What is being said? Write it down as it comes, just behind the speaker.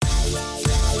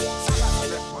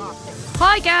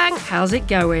Hi gang, how's it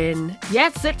going?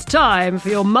 Yes, it's time for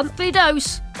your monthly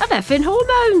dose of effing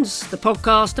hormones, the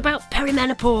podcast about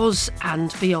perimenopause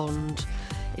and beyond.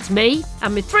 It's me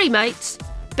and my three mates,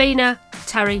 Bina,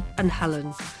 Terry and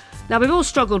Helen. Now we've all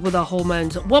struggled with our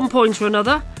hormones at one point or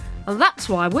another, and that's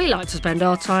why we like to spend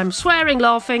our time swearing,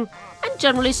 laughing and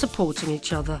generally supporting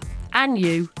each other, and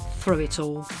you through it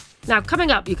all. Now coming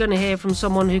up, you're going to hear from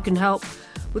someone who can help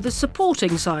with the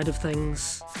supporting side of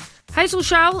things. Hazel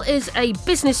Showell is a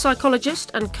business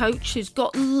psychologist and coach who's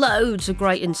got loads of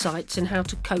great insights in how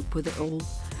to cope with it all.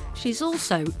 She's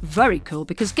also very cool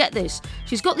because, get this,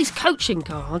 she's got these coaching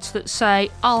cards that say,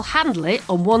 I'll handle it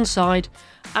on one side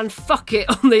and fuck it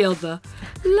on the other.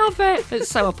 Love it. It's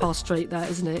so up our street, that,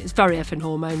 isn't it? It's very effing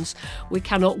hormones. We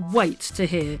cannot wait to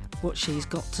hear what she's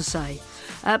got to say.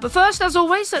 But first, as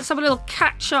always, let's have a little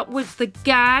catch up with the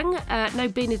gang. No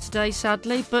Bina today,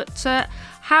 sadly, but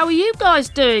how are you guys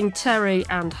doing, Terry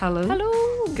and Helen?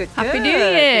 Hello. Good. Happy New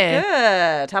Year.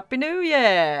 Good. Happy New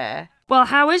Year. Well,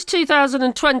 how is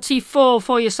 2024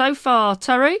 for you so far,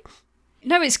 Terry?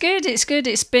 No, it's good. It's good.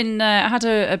 It's been. I had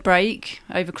a break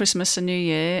over Christmas and New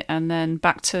Year, and then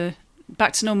back to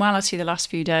normality the last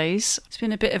few days. It's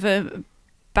been a bit of a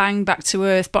bang back to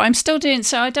earth, but I'm still doing.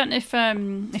 So I don't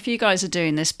know if you guys are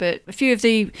doing this, but a few of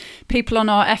the people on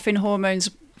our Effing Hormones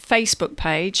Facebook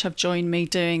page have joined me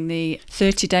doing the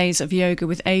 30 days of yoga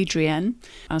with Adrienne.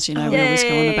 As you know, we always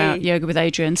go on about yoga with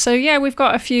Adrienne. So yeah, we've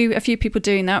got a few people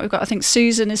doing that. We've got, I think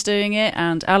Susan is doing it,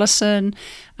 and Alison,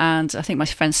 and I think my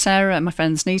friend Sarah and my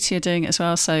friends Niti are doing it as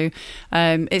well. So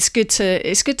it's good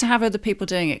to have other people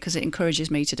doing it because it encourages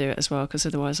me to do it as well. Because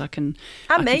otherwise I can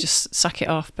just suck it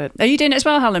off. But are you doing it as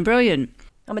well, Helen? Brilliant.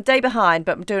 I'm a day behind,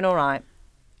 but I'm doing all right.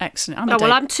 Excellent.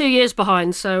 I'm 2 years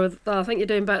behind, so I think you're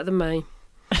doing better than me.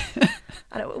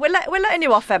 We're letting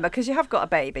you off, Emma, because you have got a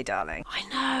baby, darling.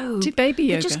 I know. Do baby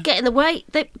yoga. You just get in the way.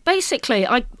 Basically,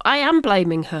 I am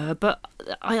blaming her, but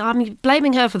I'm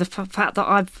blaming her for the fact that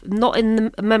I've not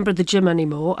a member of the gym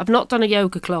anymore. I've not done a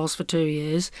yoga class for 2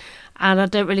 years, and I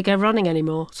don't really go running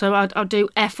anymore. So I do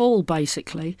F all,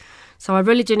 basically. So I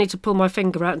really do need to pull my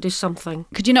finger out and do something.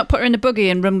 Could you not put her in a buggy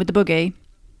and run with the buggy?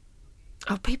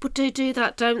 Oh, people do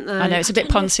that, don't they? I know, it's a bit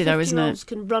poncy though, isn't it?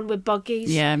 Can run with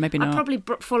buggies. Yeah, maybe not. I'd probably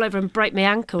fall over and break my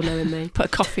ankle, knowing me. Put a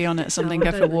coffee on it or something,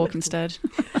 go for a walk instead.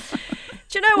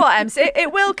 Do you know what, Ems?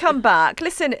 It will come back.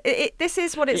 Listen, this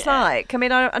is what it's like. I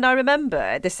mean, I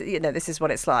remember this. This is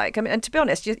what it's like. I mean, and to be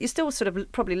honest, you're still sort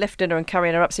of probably lifting her and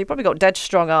carrying her up, so you've probably got dead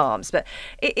strong arms. But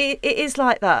it is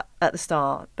like that at the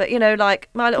start. But like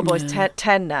my little boy's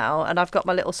 10 now, and I've got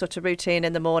my little sort of routine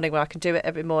in the morning where I can do it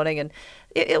every morning, and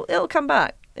it'll come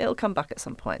back. It'll come back at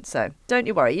some point. So don't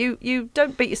you worry. You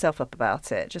don't beat yourself up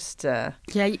about it. Just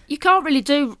you can't really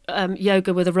do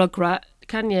yoga with a rug rat,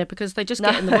 can you? Because they just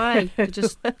get in the way. You're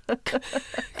just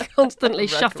constantly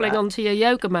shuffling onto your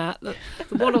yoga mat. The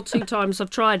one or two times I've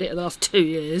tried it in the last 2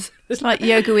 years. It's like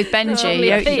yoga with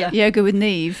Benji, yoga with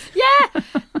Neve. Yeah,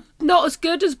 not as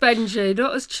good as Benji,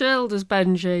 not as chilled as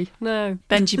Benji. No,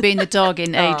 Benji being the dog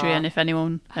in Adrienne. If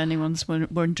anyone's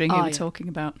wondering who we're talking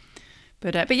about.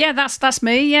 But yeah, that's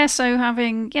me. Yeah, so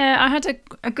I had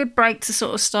a good break to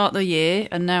sort of start the year,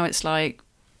 and now it's like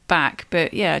back.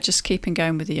 But yeah, just keeping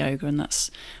going with the yoga, and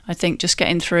that's, I think, just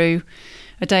getting through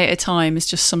a day at a time is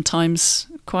just sometimes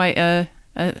quite a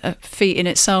feat in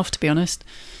itself, to be honest.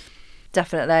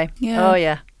 Definitely. Yeah. Oh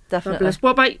yeah, definitely.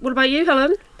 What about you,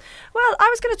 Helen? Well, I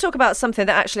was going to talk about something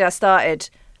that actually I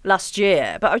started last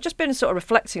year, but I've just been sort of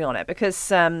reflecting on it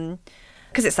because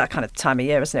it's that kind of time of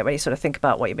year, isn't it, when you sort of think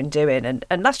about what you've been doing.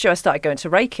 And last year I started going to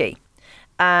Reiki.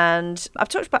 And I've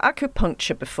talked about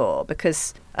acupuncture before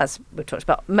because, as we've talked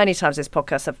about many times in this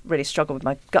podcast, I've really struggled with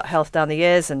my gut health down the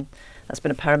years, and that's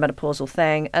been a perimenopausal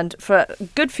thing. And for a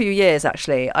good few years,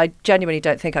 actually, I genuinely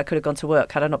don't think I could have gone to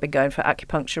work had I not been going for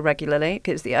acupuncture regularly.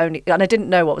 It was the only, and I didn't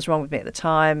know what was wrong with me at the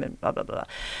time, and blah, blah, blah.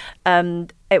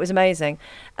 It was amazing.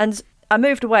 And I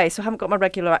moved away, so I haven't got my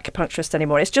regular acupuncturist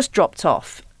anymore. It's just dropped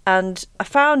off. And I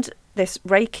found this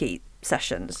Reiki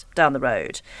sessions down the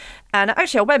road. And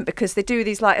actually I went because they do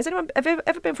these, like, have you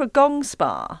ever been for a gong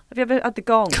spa? Have you ever had the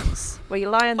gongs where you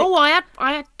lie on the... Oh, I had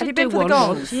have you do been for one the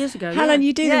gongs? Years ago. Helen,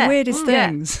 you do the weirdest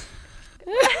things.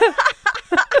 Well,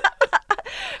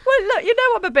 look, you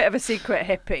know I'm a bit of a secret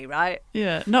hippie, right?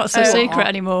 Yeah, not so secret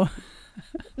anymore.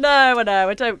 No,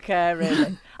 I don't care,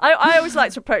 really. I always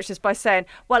like to approach this by saying,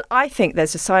 well, I think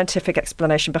there's a scientific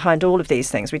explanation behind all of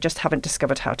these things. We just haven't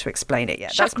discovered how to explain it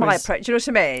yet. Chakras. That's my approach. Do you know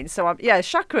what I mean? So,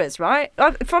 chakras, right?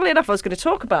 Funnily enough, I was going to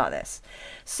talk about this.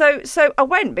 So I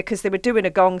went because they were doing a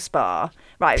gong spa.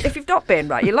 Right, if you've not been,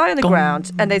 right, you lie on the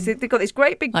ground and they've got these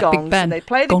great big like gongs and they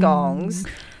play the gongs.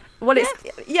 Well,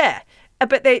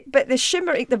 but the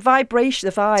shimmering, the vibration,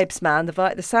 the vibes, man,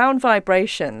 the sound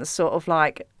vibrations sort of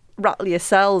like rattle your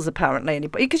cells apparently,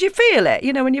 because you feel it,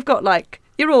 when you've got like,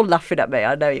 you're all laughing at me.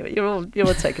 I know you're all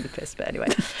taking the piss, but anyway.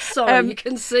 Sorry, you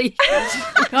can see.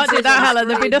 Can't do that, Helen.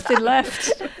 There'll be nothing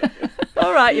left.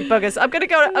 All right, you buggers. I'm going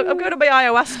to my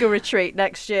ayahuasca retreat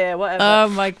next year, whatever. Oh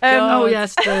my God. Oh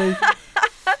yes, do.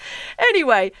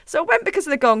 Anyway, so I went because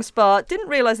of the gong spa. Didn't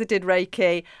realise they did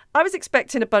Reiki. I was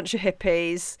expecting a bunch of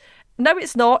hippies. No,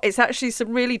 it's not. It's actually some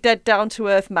really dead,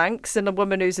 down-to-earth Manx and a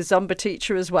woman who's a Zumba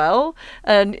teacher as well.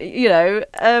 And,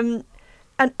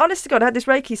 and honest to God, I had this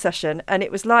Reiki session and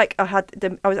it was like I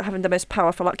was having the most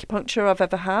powerful acupuncture I've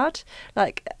ever had.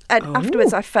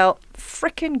 Afterwards I felt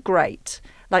freaking great,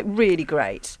 like really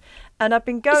great. And I've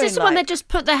been going. Is this the one they just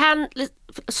put their hand?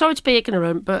 Sorry to be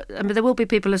ignorant, but there will be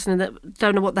people listening that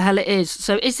don't know what the hell it is.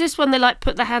 So is this when they like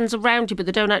put their hands around you, but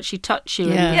they don't actually touch you,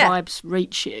 and the vibes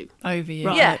reach you over you?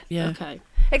 Right. Yeah. Okay.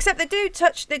 Except they do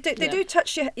touch. They do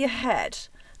touch your head.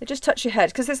 They just touch your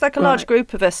head because there's like a large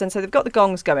group of us, and so they've got the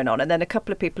gongs going on, and then a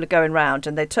couple of people are going round,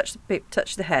 and they touch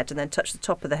the head, and then touch the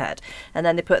top of the head, and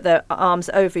then they put their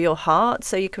arms over your heart,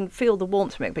 so you can feel the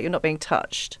warmth from it, but you're not being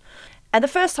touched. And the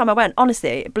first time I went, honestly,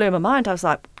 it blew my mind. I was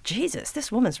like, Jesus,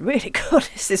 this woman's really good.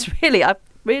 This is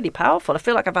really powerful. I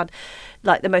feel like I've had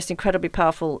like the most incredibly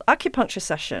powerful acupuncture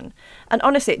session. And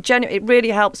honestly, it really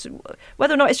helps.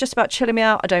 Whether or not it's just about chilling me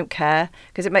out, I don't care,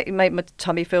 because it made my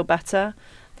tummy feel better.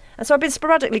 And so I've been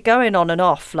sporadically going on and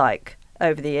off like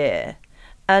over the year.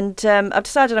 And I've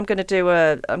decided I'm going to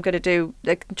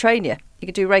train you. You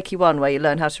can do Reiki 1 where you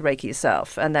learn how to Reiki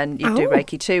yourself, and then you do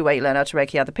Reiki 2 where you learn how to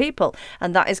Reiki other people.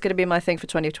 And that is going to be my thing for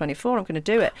 2024. I'm going to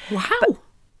do it. Wow. But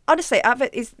honestly,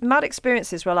 it's mad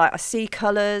experiences where like I see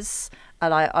colours,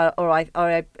 and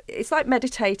it's like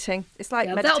meditating. It's like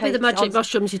meditating. That'll be the magic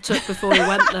mushrooms you took before you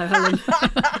went, though, Helen.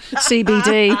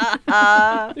 CBD.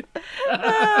 Well,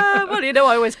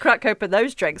 I always crack open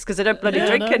those drinks because I don't bloody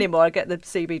drink anymore. I get the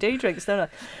CBD drinks, don't I?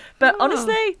 But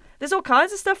honestly, there's all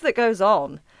kinds of stuff that goes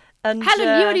on. And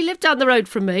Helen, you only live down the road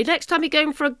from me. Next time you're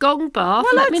going for a gong bath,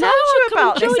 well, let me know. I told you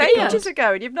about this you. ages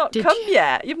ago, and you've not come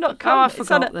yet. You've not come. Oh, I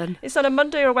forgot then. It's on a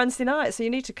Monday or a Wednesday night, so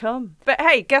you need to come. But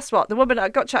hey, guess what? I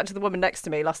got chatting to the woman next to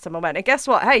me last time I went, and guess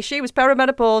what? Hey, she was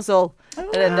perimenopausal.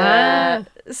 And,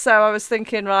 so I was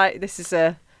thinking, right, this is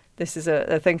a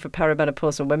thing for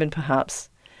perimenopausal women, perhaps.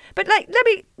 But let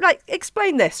me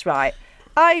explain this, right?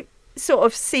 I sort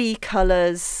of see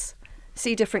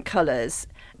different colours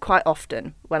quite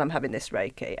often when I'm having this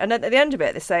Reiki, and at the end of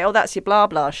it they say, oh, that's your blah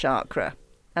blah chakra,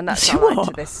 and that's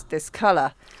aligned to this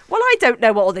colour. Well, I don't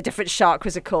know what all the different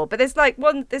chakras are called, but there's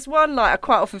one like I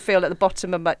quite often feel at the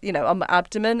bottom of my on my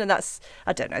abdomen, and that's,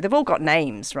 I don't know, they've all got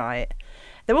names, right?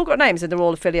 They've all got names and they're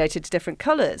all affiliated to different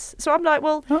colours. So I'm like,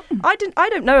 well, I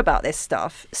don't know about this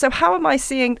stuff, so how am I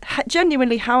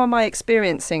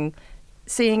experiencing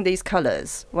seeing these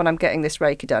colours when I'm getting this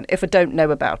Reiki done if I don't know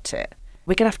about it?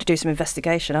 We're going to have to do some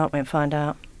investigation, aren't we, and find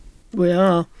out. We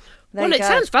are. Well, it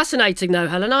sounds fascinating, though,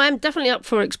 Helen. I am definitely up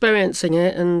for experiencing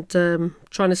it and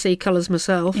trying to see colours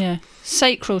myself. Yeah.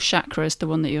 Sacral chakra is the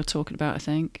one that you're talking about, I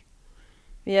think.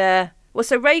 Yeah. Well,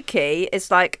 so Reiki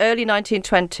is like early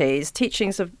 1920s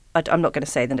teachings of, I'm not going to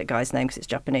say the guy's name because it's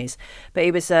Japanese, but he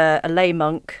was a lay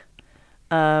monk,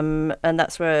 and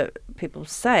that's where people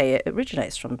say it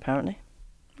originates from, apparently.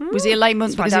 Was he a lay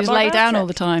monk because he was laid down all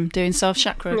the time doing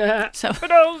self-chakra?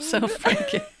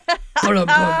 Self-Reiki.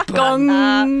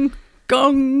 Gong.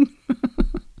 Gong.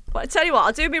 Well, I tell you what,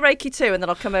 I'll do my Reiki 2 and then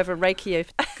I'll come over and Reiki you.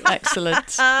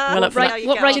 Excellent. What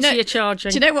rate are you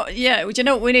charging? Do you know what? Yeah, do you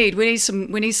know what we need? We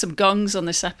need some gongs on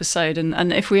this episode,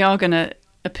 and if we are going to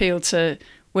appeal to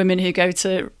women who go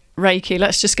to Reiki,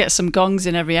 let's just get some gongs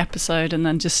in every episode, and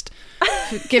then just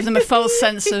give them a false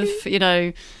sense of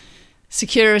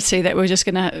security that we're just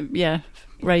going to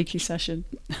Reiki session.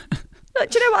 Look,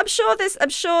 do you know what? I'm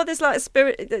sure there's like a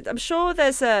spirit. I'm sure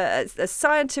there's a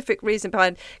scientific reason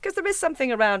behind, because there is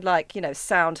something around like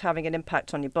sound having an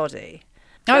impact on your body.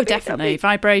 Oh, definitely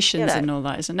vibrations and all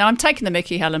that. Isn't? Now I'm taking the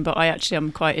Mickey, Helen, but I actually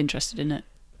am quite interested in it.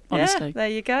 Honestly, yeah, there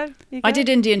you go. I did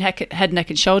Indian head, neck,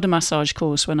 and shoulder massage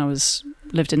course when I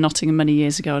lived in Nottingham many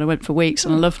years ago, and I went for weeks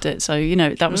and I loved it. So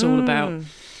that was all about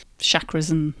chakras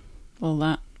and all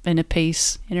that. Inner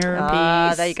peace.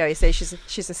 Ah, there you go. You see,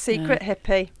 she's a secret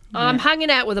hippie. I'm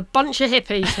hanging out with a bunch of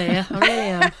hippies here. I really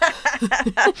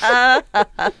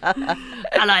am.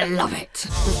 And I love it.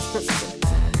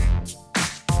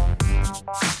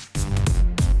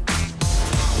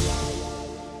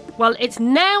 Well, it's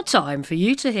now time for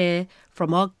you to hear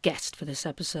from our guest for this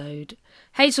episode.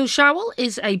 Hazel Showell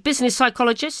is a business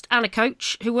psychologist and a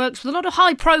coach who works with a lot of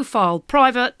high-profile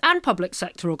private and public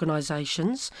sector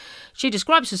organisations. She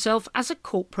describes herself as a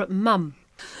corporate mum.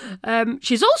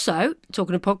 She's also,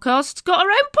 talking of podcasts, got her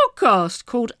own podcast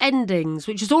called Endings,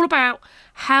 which is all about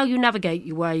how you navigate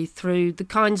your way through the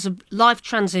kinds of life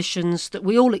transitions that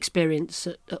we all experience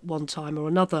at one time or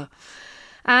another.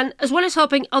 And as well as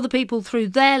helping other people through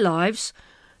their lives,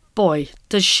 boy,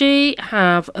 does she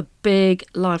have a big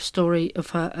life story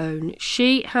of her own.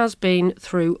 She has been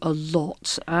through a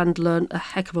lot and learned a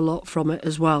heck of a lot from it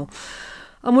as well.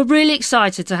 And we're really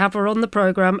excited to have her on the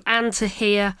programme and to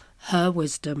hear her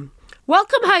wisdom.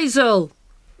 Welcome, Hazel.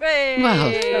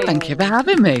 Well, thank you for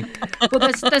having me.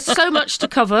 Well, there's so much to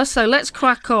cover, so let's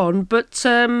crack on. But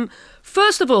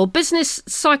first of all, business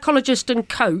psychologist and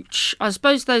coach, I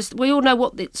suppose we all know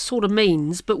what it sort of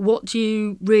means, but what do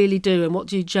you really do and what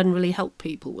do you generally help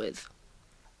people with?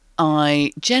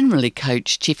 I generally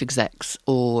coach chief execs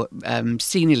or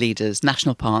senior leaders,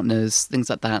 national partners, things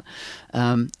like that,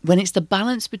 when it's the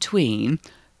balance between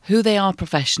who they are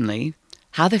professionally,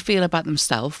 how they feel about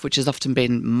themselves, which has often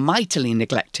been mightily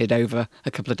neglected over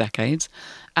a couple of decades,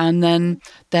 and then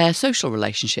their social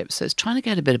relationships. So it's trying to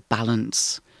get a bit of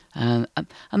balance. And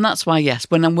that's why, yes,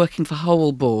 when I'm working for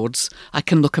whole boards, I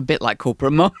can look a bit like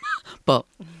corporate mum. But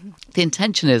the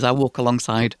intention is I walk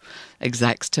alongside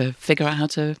execs to figure out how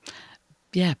to,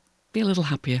 be a little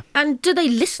happier. And do they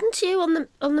listen to you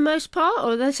on the most part,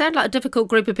 or they sound like a difficult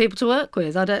group of people to work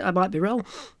with? I might be wrong.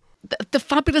 The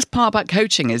fabulous part about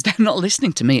coaching is they're not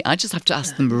listening to me. I just have to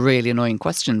ask them really annoying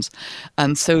questions.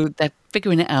 And so they're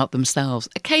figuring it out themselves.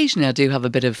 Occasionally I do have a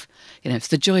bit of, it's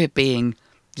the joy of being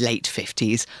late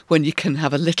 50s when you can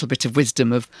have a little bit of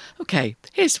wisdom of, okay,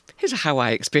 here's how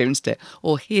I experienced it,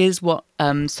 or here's what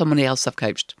somebody else I've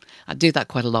coached. I do that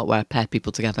quite a lot where I pair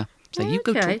people together. So you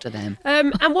go talk to them.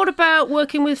 And what about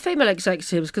working with female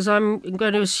executives? Because I'm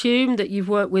going to assume that you've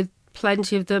worked with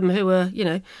plenty of them who are,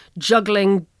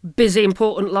 juggling busy,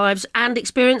 important lives and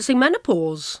experiencing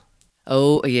menopause.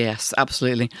 Oh, yes,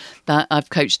 absolutely. I've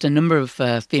coached a number of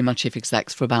female chief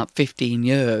execs for about 15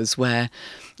 years where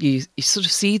you sort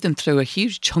of see them through a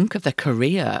huge chunk of their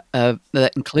career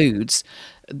that includes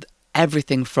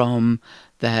everything from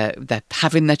they're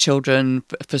having their children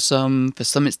for some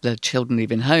it's their children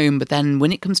leaving home. But then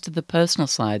when it comes to the personal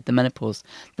side, the menopause,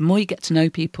 the more you get to know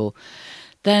people,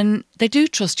 then they do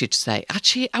trust you to say,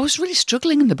 actually, I was really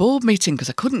struggling in the board meeting because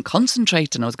I couldn't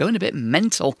concentrate and I was going a bit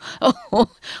mental. Oh,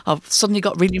 I've suddenly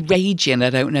got really ragey and I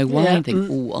don't know why. I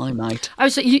think, I might. Oh,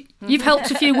 so you've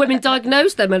helped a few women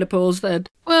diagnose their menopause then?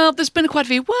 Well, there's been quite a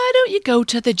few. Why don't you go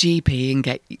to the GP and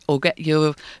get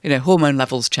your hormone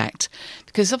levels checked?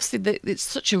 Because obviously it's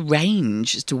such a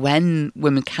range as to when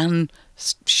women can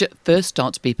first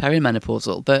start to be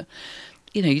perimenopausal, but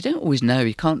you don't always know.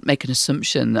 You can't make an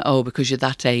assumption that, because you're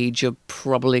that age, you're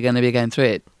probably going to be going through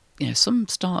it. Some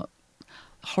start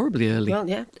horribly early. Well,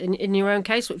 yeah, in your own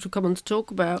case, which we'll come on to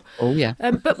talk about. Oh, yeah.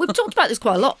 But we've talked about this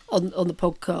quite a lot on the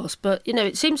podcast. But,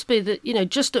 it seems to be that,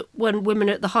 just when women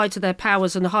are at the height of their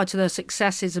powers and the height of their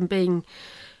successes and being,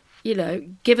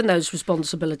 given those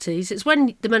responsibilities, it's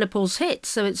when the menopause hits.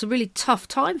 So it's a really tough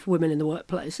time for women in the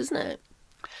workplace, isn't it?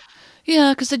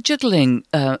 Yeah, because they're juggling...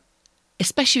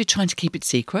 especially if you're trying to keep it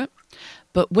secret.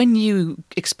 But when you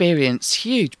experience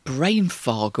huge brain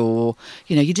fog or,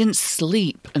 you didn't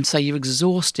sleep and so you're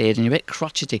exhausted and you're a bit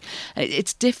crotchety,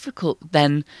 it's difficult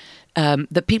then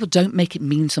that people don't make it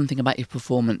mean something about your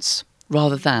performance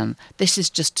rather than this is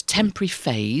just a temporary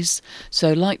phase.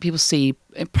 So like people see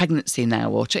pregnancy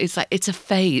now, or it's like it's a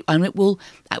phase and it will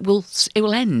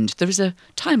end. There is a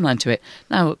timeline to it.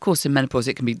 Now, of course, in menopause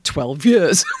it can be 12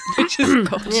 years, which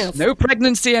is no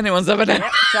pregnancy anyone's ever done.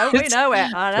 Don't we know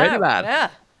it? I know. Really bad. Yeah.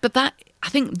 But that, I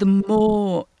think, the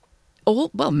more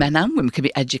men and women can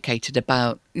be educated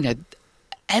about,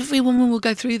 every woman will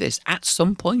go through this at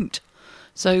some point.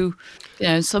 So,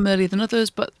 some earlier than others,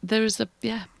 but there is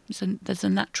there's a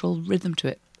natural rhythm to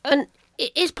it. And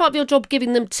is part of your job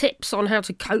giving them tips on how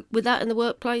to cope with that in the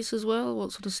workplace as well?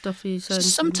 What sort of stuff are you saying?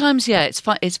 Sometimes, it's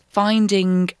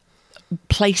finding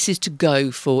places to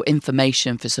go for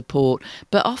information, for support.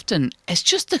 But often it's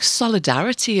just the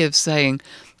solidarity of saying,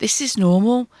 this is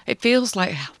normal. It feels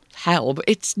like hell, but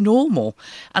it's normal.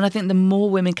 And I think the more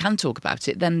women can talk about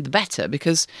it, then the better,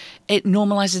 because it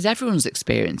normalises everyone's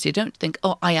experience. You don't think,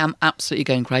 I am absolutely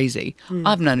going crazy.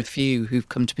 I've known a few who've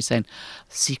come to me saying,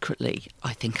 secretly,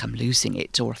 I think I'm losing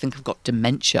it, or I think I've got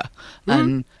dementia.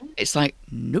 And it's like,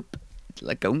 nope,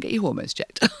 go and get your hormones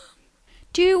checked.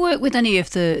 Do you work with any of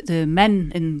the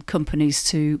men in companies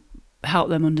to help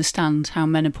them understand how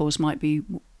menopause might be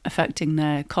affecting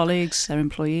their colleagues, their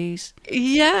employees?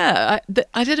 Yeah,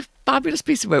 I did a fabulous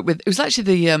piece of work with, it was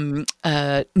actually the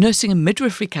Nursing and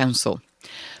Midwifery Council,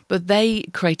 but they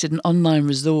created an online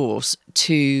resource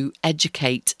to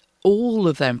educate all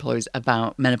of their employees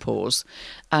about menopause.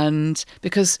 And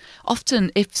because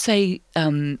often if, say,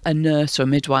 a nurse or a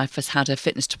midwife has had a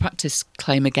fitness to practice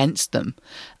claim against them,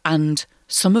 and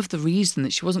some of the reason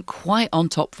that she wasn't quite on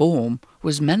top form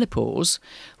was menopause,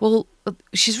 well,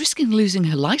 she's risking losing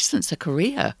her licence, her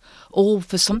career, all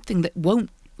for something that won't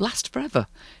last forever.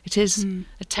 It is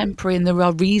a temporary, and there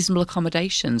are reasonable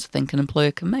accommodations I think an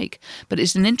employer can make. But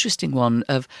it's an interesting one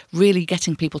of really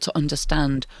getting people to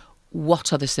understand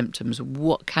what are the symptoms,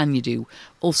 what can you do,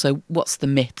 also what's the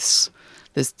myths.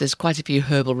 There's quite a few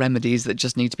herbal remedies that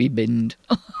just need to be binned.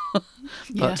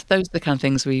 But those are the kind of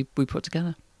things we put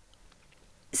together.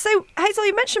 So, Hazel,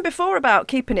 you mentioned before about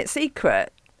keeping it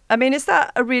secret. I mean, is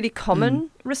that a really common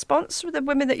response for the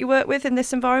women that you work with in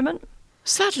this environment?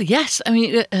 Sadly, yes. I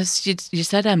mean, as you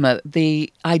said, Emma,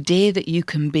 the idea that you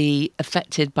can be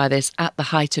affected by this at the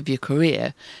height of your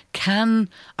career can,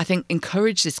 I think,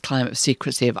 encourage this climate of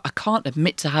secrecy of I can't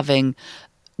admit to having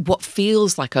what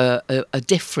feels like a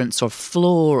difference or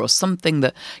flaw or something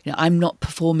that, I'm not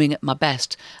performing at my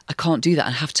best. I can't do that.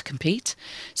 I have to compete.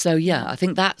 So, yeah, I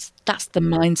think that's the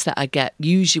mindset I get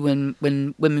usually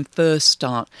when women first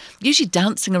start, usually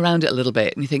dancing around it a little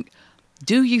bit, and you think,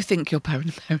 do you think you're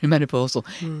perimenopausal?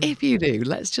 If you do,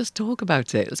 let's just talk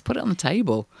about it. Let's put it on the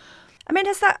table. I mean,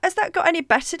 has that got any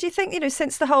better, do you think,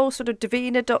 since the whole sort of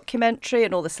Davina documentary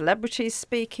and all the celebrities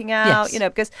speaking out, Yes.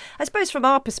 Because I suppose from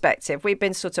our perspective, we've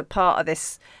been sort of part of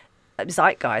this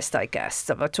zeitgeist, I guess,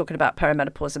 of talking about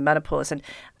perimenopause and menopause. And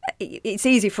it's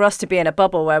easy for us to be in a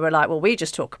bubble where we're like, well, we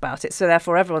just talk about it, so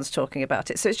therefore everyone's talking about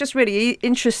it. So it's just really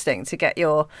interesting to get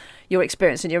your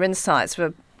experience and your insights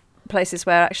for places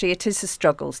where actually it is a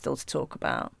struggle still to talk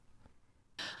about.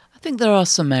 I think there are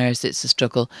some areas it's a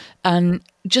struggle, and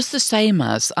just the same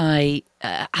as I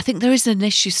think there is an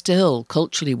issue still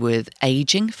culturally with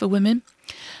ageing for women,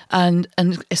 and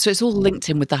so it's all linked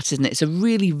in with that, isn't it? It's a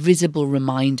really visible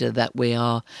reminder that we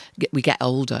get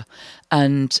older,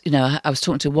 and I was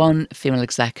talking to one female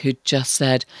exec who just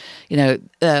said,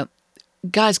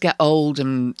 guys get old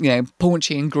and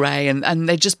paunchy and grey, and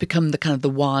they just become the kind of the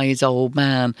wise old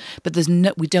man. But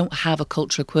we don't have a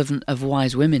cultural equivalent of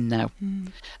wise women now,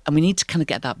 and we need to kind of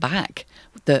get that back.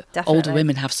 That Definitely. Older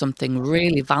women have something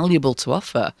really valuable to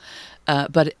offer,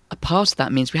 but a part of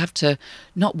that means we have to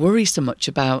not worry so much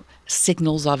about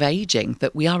signals of ageing.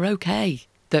 That we are okay.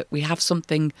 That we have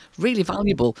something really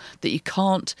valuable that you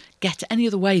can't get any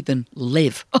other way than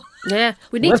live. Yeah,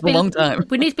 we need to be a long time.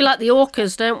 We need to be like the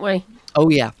orcas, don't we? Oh,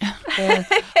 yeah.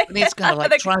 These kind of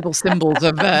like tribal symbols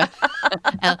of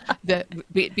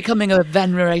becoming a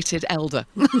venerated elder.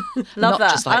 Love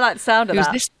that. I like the sound of who's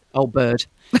that. This old bird.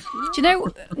 Do you know,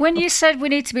 when you said we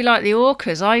need to be like the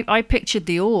orcas, I pictured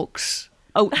the orcs.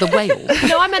 Oh, the whales.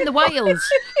 No, I meant the whales.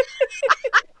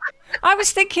 I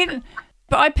was thinking,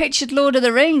 but I pictured Lord of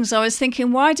the Rings. I was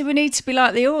thinking, why do we need to be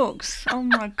like the orcs? Oh,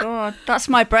 my God. That's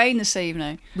my brain this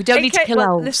evening. We don't need to kill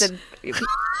elves. Listen,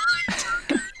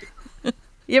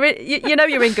 you're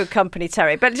in good company,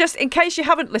 Terry. But just in case you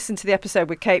haven't listened to the episode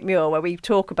with Kate Muir where we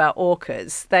talk about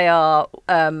orcas, they are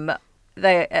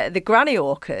the granny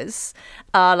orcas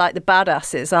are like the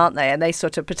badasses, aren't they? And they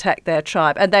sort of protect their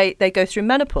tribe, and they go through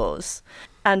menopause.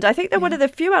 And I think they're one of the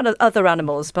few other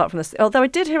animals, apart from this. Although I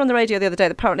did hear on the radio the other day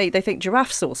that apparently they think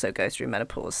giraffes also go through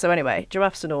menopause. So anyway,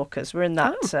 giraffes and orcas, we're in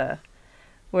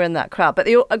that crowd. But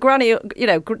the granny,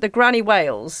 the granny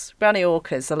whales, granny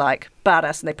orcas are like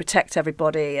badass, and they protect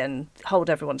everybody and hold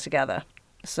everyone together.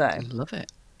 So I love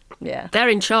it. Yeah, They're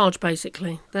in charge,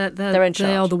 basically. They're in charge.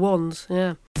 They are the ones,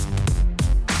 yeah.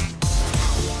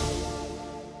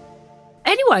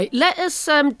 Anyway, let us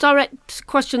direct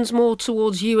questions more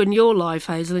towards you and your life,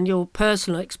 Hazel, and your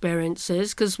personal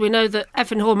experiences, because we know that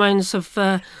effing hormones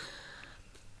have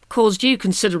caused you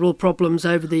considerable problems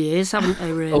over the years, haven't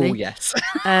they, really? Oh, yes.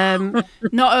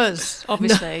 Not us,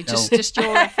 obviously. No. Just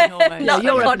your effing hormones. Not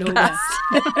your the effing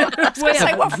podcast.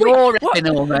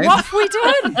 What have we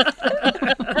done?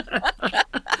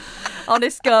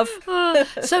 Honest Gov.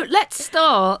 So let's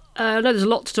start. I know there's a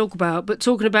lot to talk about, but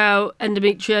talking about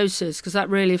endometriosis, because that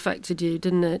really affected you,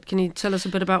 didn't it? Can you tell us a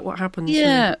bit about what happened?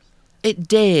 Yeah, it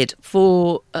did.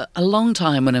 For a long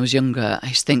time when I was younger, I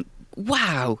used to think,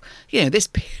 wow, this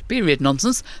period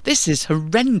nonsense, this is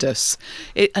horrendous.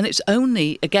 And it's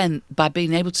only, again, by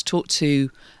being able to talk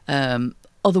to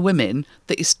other women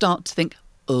that you start to think,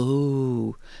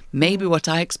 oh, maybe what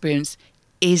I experience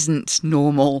isn't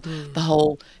normal. The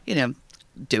whole,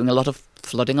 doing a lot of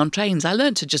flooding on trains. I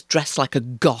learned to just dress like a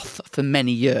goth for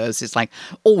many years. It's like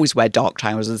always wear dark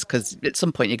trousers because at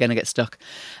some point you're going to get stuck.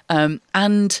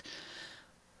 And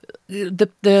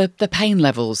the pain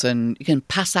levels, and you can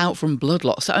pass out from blood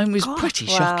loss. So it was pretty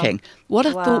shocking. What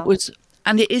I thought was,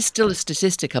 and it is still a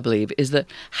statistic, I believe, is that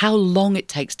how long it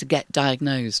takes to get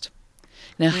diagnosed.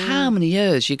 Now, how many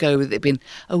years you go with it being,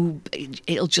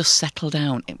 it'll just settle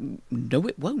down. No,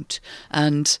 it won't.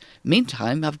 And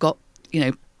meantime, I've got,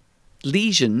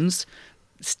 lesions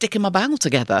sticking my bowel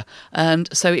together. And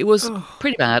so it was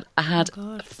pretty bad. I had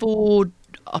 4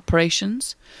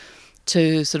 operations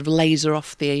to sort of laser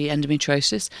off the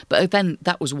endometriosis. But then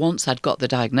that was once I'd got the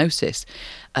diagnosis.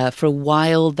 For a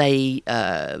while, they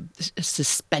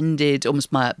suspended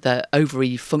almost the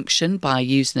ovary function by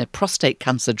using a prostate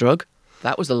cancer drug.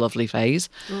 That was a lovely phase.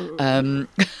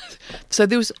 So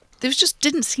there just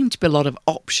didn't seem to be a lot of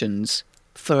options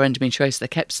for endometriosis. They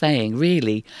kept saying,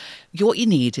 really, what you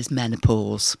need is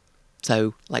menopause.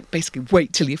 So, basically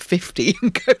wait till you're 50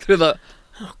 and go through that.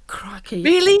 Oh, crikey.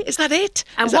 Really? Is that it?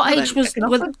 And what age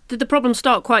did the problem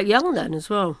start quite young then as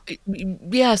well?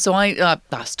 Yeah, so I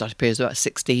started periods about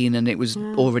 16 and it was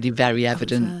already very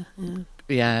evident.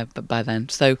 Yeah, but by then.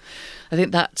 So I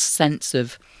think that sense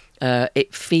of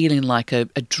it feeling like a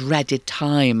dreaded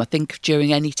time. I think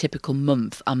during any typical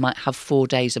month, I might have 4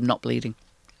 days of not bleeding.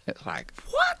 It's like,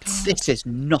 what? This is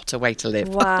not a way to live.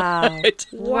 Wow.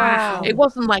 Wow. It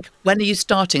wasn't like, when are you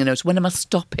starting? And it was, when am I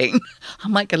stopping?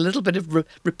 I'm like a little bit of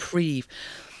reprieve.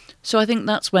 So I think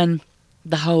that's when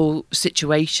the whole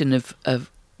situation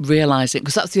of realising,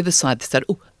 because that's the other side, they said,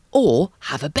 or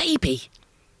have a baby,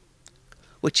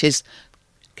 which is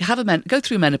go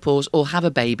through menopause or have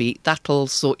a baby. That'll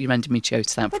sort your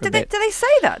endometriosis out for a bit. Do they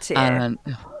say that to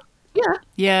you?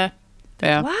 Yeah.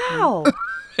 Wow.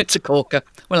 It's a corker.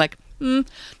 We're like,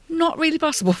 not really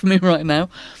possible for me right now.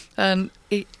 And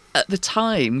at the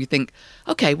time, you think,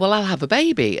 okay, well, I'll have a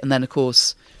baby. And then, of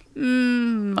course,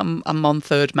 I'm on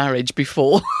 3rd marriage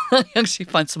before I actually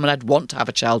find someone I'd want to have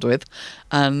a child with.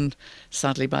 And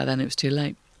sadly, by then, it was too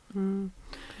late.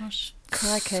 Gosh.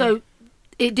 Crikey. So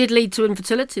it did lead to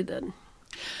infertility then?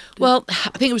 Well,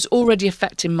 I think it was already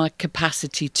affecting my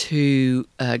capacity to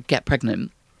get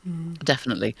pregnant.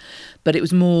 Definitely. But it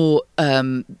was more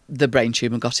the brain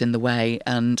tumour got in the way,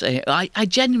 and I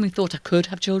genuinely thought I could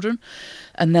have children.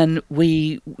 And then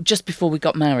just before we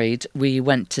got married, we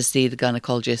went to see the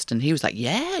gynaecologist, and he was like,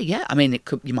 yeah, I mean,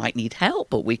 you might need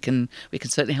help, but we can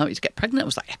certainly help you to get pregnant. I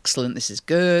was like, excellent, this is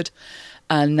good.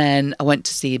 And then I went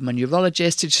to see my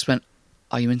neurologist, who just went,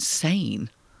 are you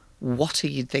insane? What are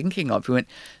you thinking of? He went,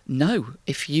 no,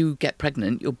 if you get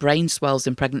pregnant, your brain swells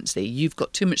in pregnancy. You've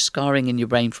got too much scarring in your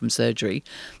brain from surgery.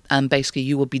 And basically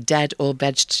you will be dead or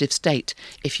vegetative state.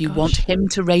 If you want him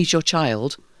to raise your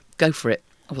child, go for it.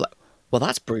 I was like, well,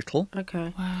 that's brutal.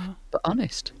 Okay. Wow. But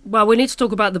honest. Well, we need to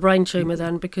talk about the brain tumour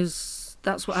then, because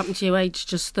that's what happened to you aged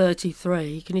just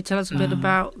 33. Can you tell us a bit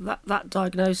about that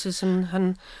diagnosis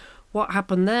and what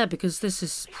happened there? Because this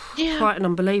is quite an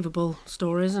unbelievable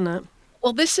story, isn't it?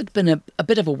 Well, this had been a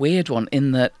bit of a weird one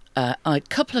in that a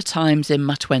couple of times in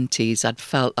my 20s, I'd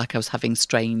felt like I was having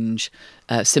strange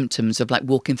symptoms of like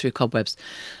walking through cobwebs.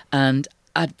 And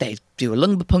they'd do a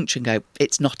lung puncture and go,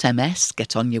 it's not MS,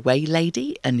 get on your way,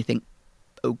 lady. And you think,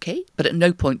 okay. But at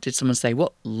no point did someone say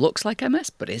what looks like MS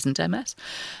but isn't MS.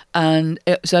 And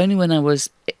it was only when I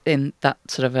was in that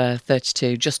sort of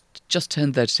 32, just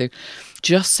turned 32,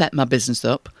 just set my business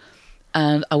up.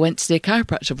 And I went to see a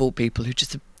chiropractor of all people who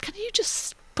just said, can you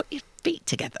just put your feet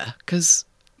together? Because,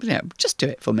 just do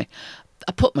it for me.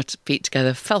 I put my feet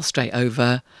together, fell straight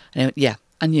over. And I went, yeah,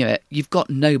 I knew it. You've got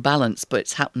no balance, but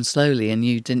it's happened slowly and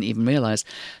you didn't even realise.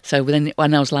 So then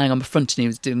when I was lying on my front and he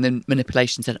was doing the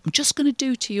manipulation, said, I'm just going to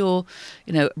do to your,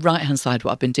 right-hand side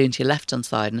what I've been doing to your left-hand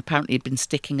side. And apparently he'd been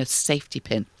sticking a safety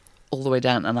pin all the way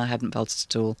down and I hadn't felt it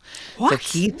at all. What? So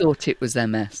he thought it was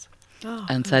MS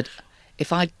and said,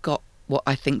 if I got what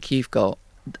I think you've got,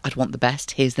 I'd want the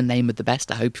best. Here's the name of the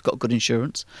best. I hope you've got good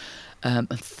insurance. And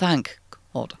thank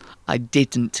God I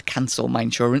didn't cancel my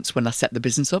insurance when I set the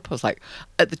business up. I was like,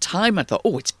 at the time I thought,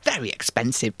 it's very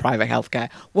expensive, private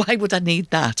healthcare. Why would I need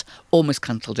that? Almost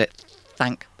cancelled it.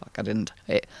 Thank fuck I didn't.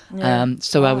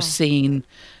 I was seen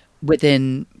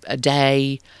within a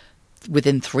day.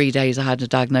 Within 3 days, I had a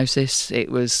diagnosis.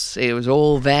 It was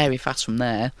all very fast from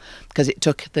there because it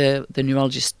took the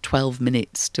neurologist 12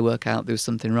 minutes to work out there was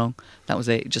something wrong. That was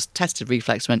it. Just tested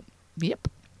reflex, went, yep,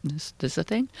 there's a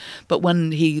thing. But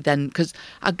when he then, because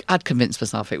I'd convinced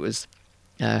myself it was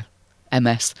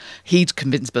MS. He'd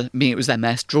convinced me it was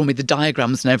MS, drawn me the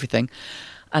diagrams and everything.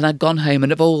 And I'd gone home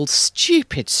and of all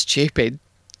stupid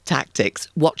tactics,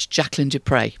 watch Jacqueline du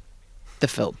Pré, the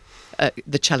film,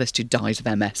 the cellist who died of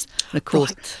MS. And of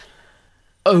course, Right.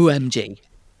 OMG.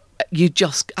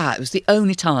 It was the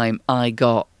only time I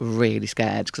got really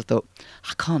scared because I thought,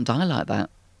 I can't die like that.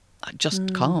 I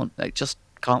just can't. I just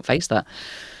can't face that.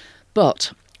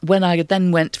 But when I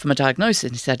then went for my diagnosis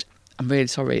and he said, I'm really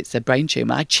sorry, it's a brain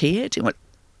tumour, I cheered. It went,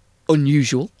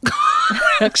 unusual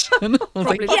reaction. I was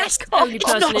like, Probably yes, the only it's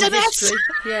person not in MS. history.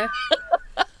 Yeah.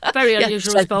 Very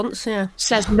unusual response, yeah.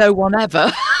 Says no one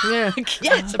ever. Yeah.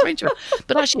 Yeah, it's a brain tumour.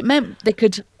 But actually it meant they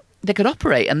could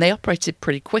operate, and they operated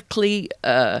pretty quickly.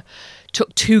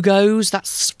 Took 2 goes.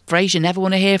 That's a phrase you never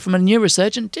want to hear from a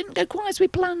neurosurgeon. Didn't go quite as we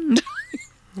planned.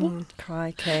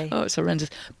 Crikey. Oh, it's horrendous.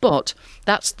 But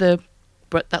that's the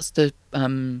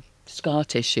scar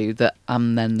tissue that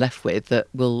I'm then left with that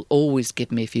will always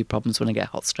give me a few problems when I get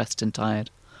hot, stressed and tired.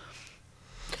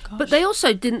 But they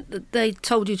also didn't. They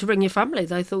told you to ring your family.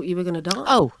 They thought you were going to die.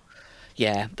 Oh,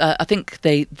 yeah. I think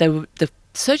they were the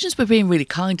surgeons were being really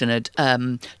kind and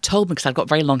had told me, because I'd got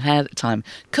very long hair at the time,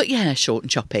 cut your hair short and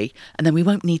choppy, and then we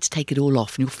won't need to take it all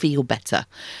off, and you'll feel better.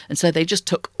 And so they just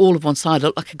took all of one side. It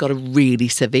looked like I got a really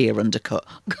severe undercut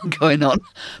going on.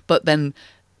 But then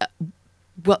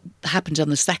what happened on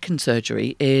the second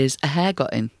surgery is a hair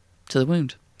got into the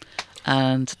wound,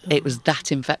 and it was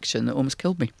that infection that almost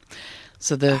killed me.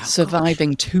 So they're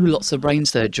surviving 2 lots of brain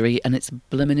surgery, and it's a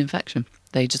blooming infection.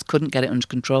 They just couldn't get it under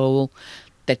control.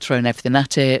 They'd thrown everything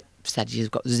at it, said you've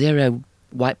got 0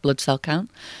 white blood cell count,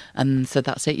 and said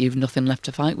that's it, you've nothing left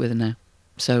to fight with now.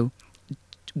 So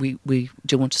we do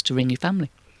you want us to ring your family?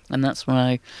 And that's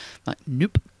why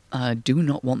nope, I do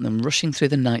not want them rushing through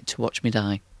the night to watch me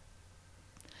die.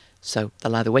 So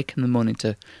they'll either wake in the morning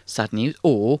to sad news,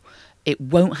 or it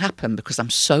won't happen because I'm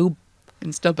so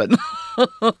fucking stubborn.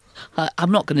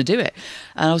 I'm not going to do it.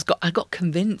 And I got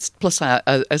convinced. Plus,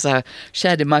 as I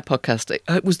shared in my podcast,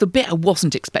 it was the bit I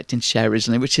wasn't expecting to share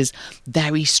originally, which is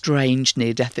very strange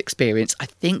near-death experience. I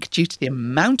think due to the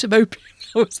amount of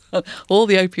opioids, all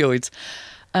the opioids,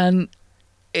 and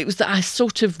it was that I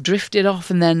sort of drifted off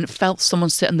and then felt someone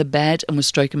sit on the bed and was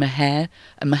stroking my hair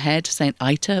and my head, saying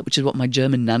 "Ita," which is what my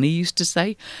German nanny used to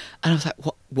say. And I was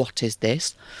like, "What is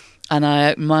this?" And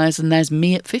I opened my eyes, and there's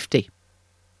me at 50.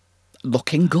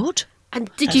 Looking good. And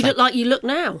did you look like you look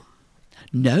now?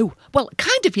 No. Well,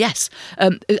 kind of, yes.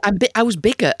 I was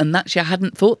bigger, and actually I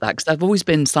hadn't thought that because I've always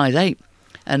been size 8.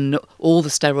 And all the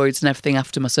steroids and everything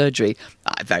after my surgery,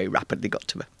 I very rapidly got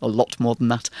to a lot more than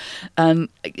that. And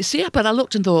so, yeah, but I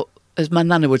looked and thought, as my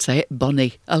nana would say it,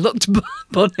 bonny. I looked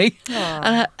bonny.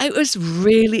 And it was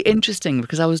really interesting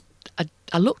because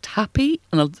I looked happy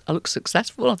and I looked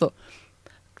successful. I thought,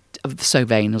 I was so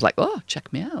vain. I was like, oh,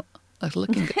 check me out. I was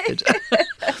looking good.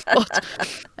 But,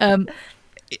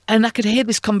 and I could hear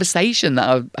this conversation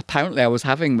that apparently I was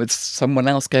having with someone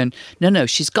else going, no,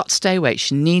 she's got to stay awake.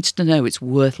 She needs to know it's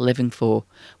worth living for.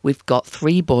 We've got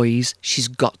 3 boys. She's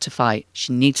got to fight.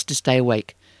 She needs to stay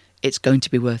awake. It's going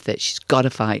to be worth it. She's got to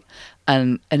fight.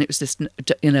 And it was this,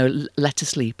 let her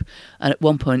sleep. And at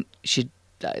one point,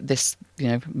 this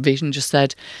vision just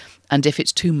said, and if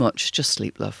it's too much, just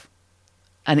sleep, love.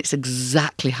 And it's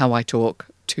exactly how I talk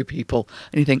to people.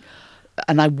 And you think,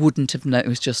 and I wouldn't have known, it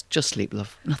was just sleep,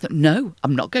 love. And I thought, no,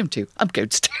 I'm not going to. I'm going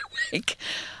to stay awake.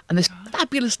 And this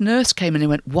fabulous nurse came in and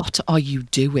went, what are you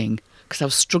doing? Because I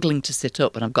was struggling to sit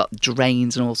up and I've got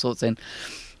drains and all sorts in.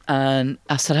 And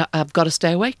I said, I've got to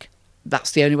stay awake.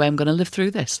 That's the only way I'm going to live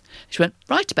through this. She went,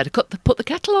 right, I better put the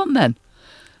kettle on then.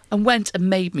 And went and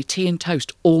made me tea and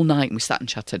toast all night, and we sat and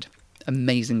chatted.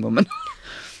 Amazing woman.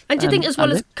 And do you think as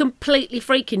well as completely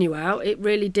freaking you out, it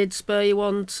really did spur you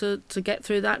on to get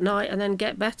through that night and then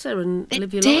get better and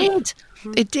live your life?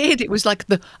 It did. It was like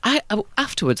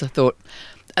afterwards I thought,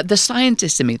 the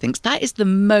scientist in me thinks that is the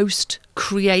most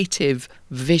creative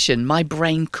vision my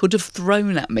brain could have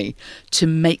thrown at me to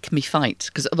make me fight,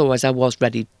 because otherwise I was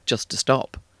ready just to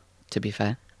stop, to be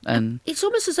fair. And it's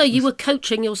almost as though you were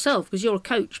coaching yourself, because you're a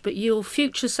coach, but your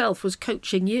future self was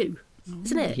coaching you,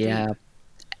 isn't it? Yeah.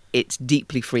 It's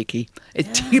deeply freaky.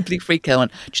 It's deeply freaky. Do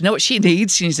you know what she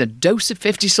needs? She needs a dose of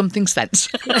 50-something cents.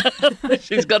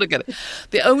 She's got to get it.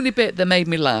 The only bit that made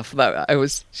me laugh about it, I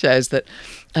was shares that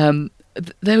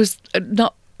there was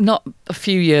not a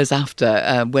few years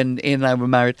after when Ian and I were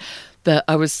married, that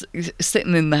I was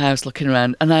sitting in the house looking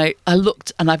around, and I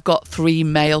looked, and I've got 3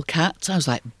 male cats. I was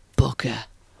like, bugger.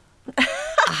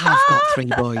 I've got 3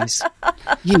 boys.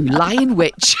 You lying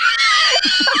witch.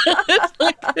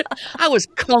 I was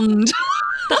conned.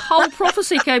 The whole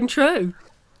prophecy came true.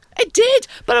 It did,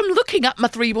 but I'm looking at my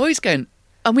 3 boys going,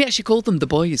 and we actually called them the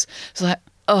boys. It's like,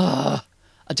 I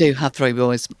do have 3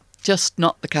 boys, just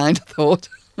not the kind I thought.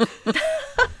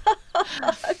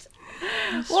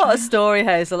 What a story,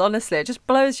 Hazel. Honestly, it just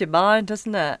blows your mind,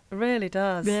 doesn't it? It really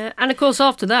does. Yeah, and of course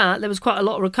after that there was quite a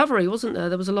lot of recovery, wasn't there?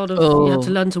 There was a lot of you had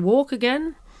to learn to walk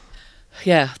again.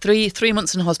 Yeah, three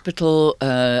months in hospital.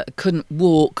 Couldn't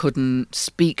walk, couldn't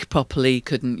speak properly,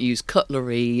 couldn't use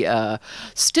cutlery.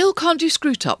 Still can't do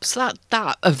screw tops.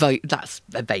 That's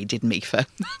evaded me for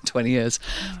 20 years.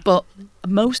 But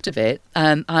most of it,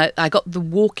 I got the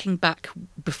walking back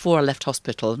before I left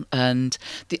hospital. And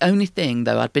the only thing,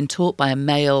 though, I'd been taught by a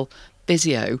male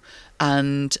physio,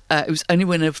 and it was only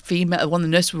when one of the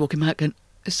nurses was walking back, going,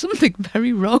 "There's something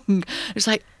very wrong." It's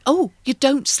like, oh, you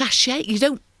don't sashay, you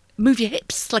don't move your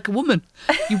hips like a woman.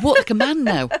 You walk like a man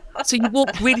now. So you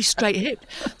walk really straight hip.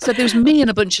 So there was me and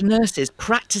a bunch of nurses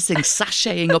practicing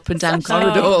sashaying up and down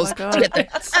corridors to get the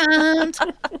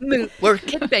and move,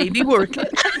 work it, baby, work it.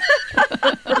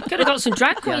 You could have got some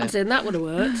drag queens in. That would have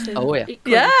worked. Oh yeah,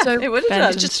 Yeah, so it would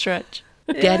have done. Just stretch.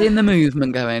 Getting the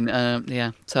movement going.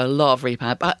 So a lot of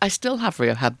rehab. I still have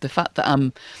rehab. The fact that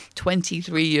I'm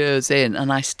 23 years in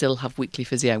and I still have weekly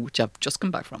physio, which I've just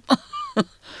come back from.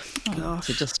 Gosh.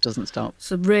 It just doesn't stop.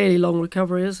 It's a really long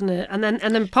recovery, isn't it? And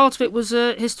then part of it was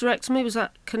a hysterectomy. Was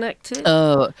that connected?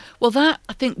 Well, that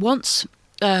I think once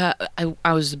I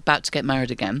was about to get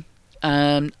married again,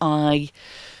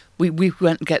 we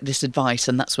went and get this advice,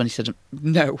 and that's when he said,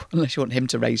 no, unless you want him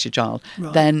to raise your child.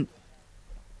 Right. Then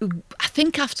I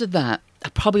think after that, I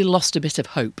probably lost a bit of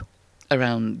hope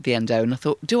around the endo, and I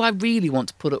thought, do I really want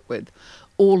to put up with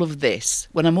all of this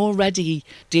when I'm already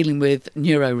dealing with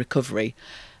neuro recovery?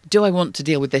 Do I want to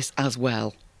deal with this as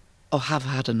well, or have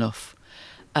I had enough?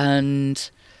 And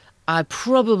I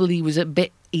probably was a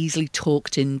bit easily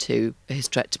talked into a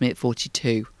hysterectomy at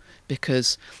 42,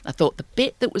 because I thought the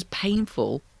bit that was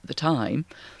painful at the time,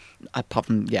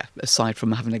 aside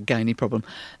from having a gynae problem,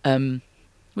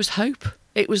 was hope.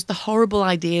 It was the horrible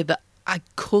idea that I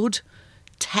could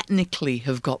technically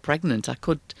have got pregnant. I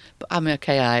could, but I mean,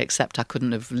 okay, I accept I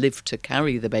couldn't have lived to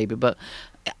carry the baby, but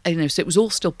so it was all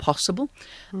still possible,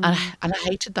 and I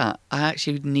hated that. I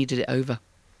actually needed it over,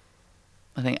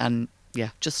 I think, and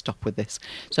just stop with this.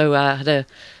 So I had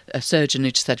a surgeon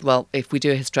who just said, well, if we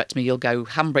do a hysterectomy, you'll go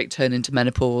handbrake turn into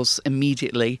menopause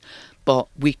immediately, but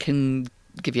we can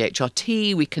give you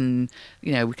HRT, we can,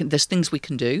 there's things we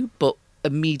can do, but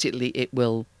immediately it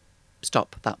will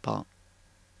stop that part.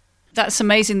 That's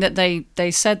amazing that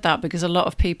they said that, because a lot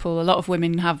of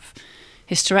women have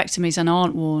hysterectomies and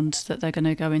aren't warned that they're going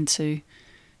to go into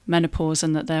menopause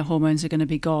and that their hormones are going to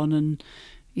be gone. And,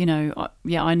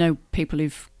 I know people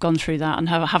who've gone through that and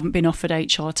haven't been offered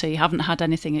HRT, haven't had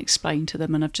anything explained to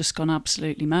them, and have just gone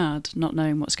absolutely mad, not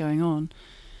knowing what's going on.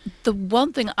 The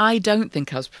one thing I don't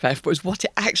think I was prepared for was what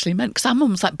it actually meant, because our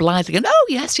mum was like blithely going, oh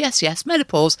yes,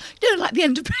 menopause, like the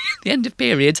end of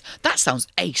periods, that sounds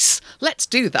ace, let's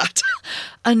do that.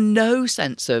 And no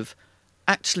sense of,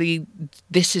 actually,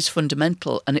 this is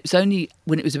fundamental. And it was only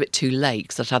when it was a bit too late,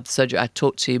 because I'd had the surgery, I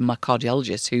talked to my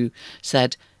cardiologist, who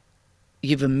said,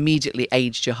 you've immediately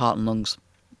aged your heart and lungs,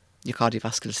 your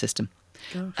cardiovascular system.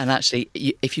 Gosh. And actually,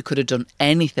 if you could have done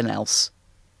anything else,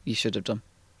 you should have done,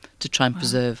 to try and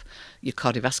preserve your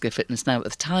cardiovascular fitness. Now, at the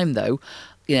time, though,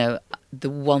 the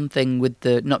one thing with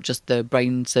not just the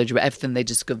brain surgery, but everything they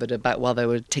discovered about while they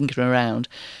were tinkering around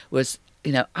was,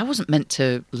 I wasn't meant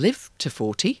to live to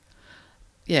 40.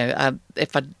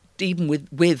 If I even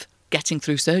with getting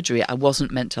through surgery, I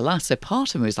wasn't meant to last. So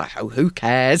part of me was like, oh, who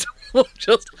cares?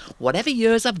 Just whatever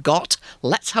years I've got,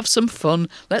 let's have some fun.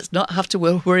 Let's not have to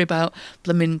worry about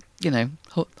blooming,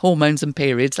 hormones and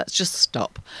periods. Let's just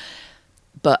stop.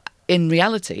 But in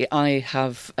reality, I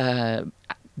have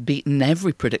beaten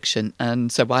every prediction,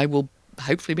 and so I will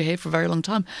hopefully be here for a very long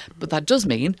time. But that does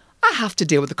mean I have to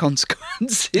deal with the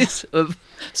consequences of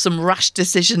some rash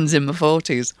decisions in my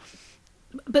 40s.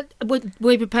 But were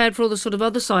we prepared for all the sort of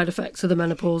other side effects of the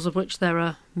menopause, of which there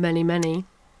are many, many?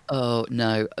 Oh,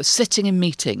 no. Sitting in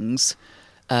meetings,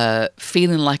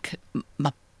 feeling like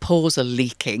my pores are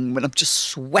leaking when I'm just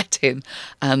sweating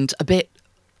and a bit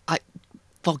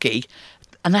foggy.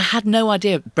 And I had no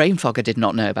idea. Brain fog I did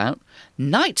not know about.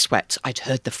 Night sweats, I'd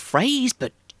heard the phrase,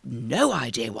 but no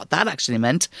idea what that actually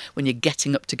meant when you're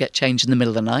getting up to get changed in the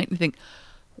middle of the night. And you think,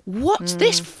 what's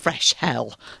this fresh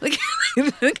hell?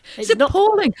 It's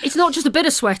appalling. It's not just a bit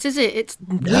of sweat, is it? It's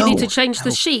you need to change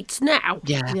the sheets now.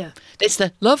 Yeah. It's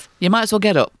the, love, you might as well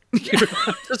get up.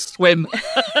 Just swim.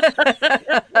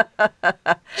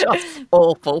 Just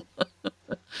awful.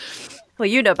 Well,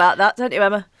 you know about that, don't you,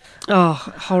 Emma? Oh,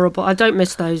 horrible. I don't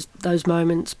miss those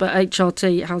moments, but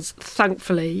HRT has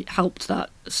thankfully helped that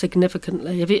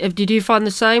significantly. Did you find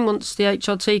the same once the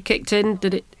HRT kicked in?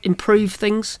 Did it improve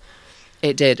things?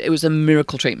 It did. It was a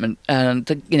miracle treatment, and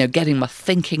getting my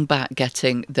thinking back,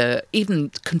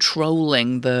 even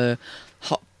controlling the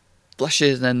hot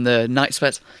flushes and the night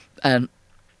sweats, and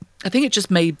I think it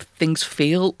just made things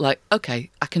feel like, okay,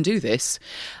 I can do this.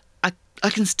 I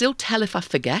can still tell if I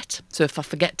forget. So if I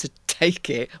forget to take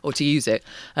it or to use it,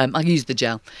 I use the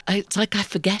gel. It's like I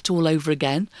forget all over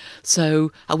again.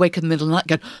 So I wake up in the middle of the night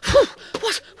going,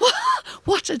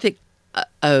 what? I think,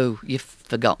 oh, you've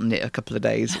forgotten it a couple of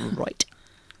days. Right.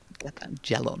 Get that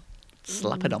gel on.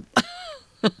 Slap it on.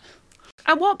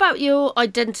 And what about your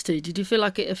identity? Did you feel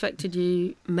like it affected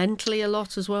you mentally a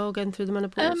lot as well, going through the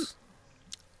menopause?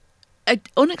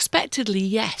 Unexpectedly,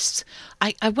 yes.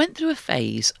 I went through a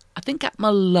phase, I think at my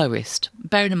lowest,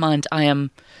 bearing in mind I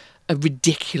am a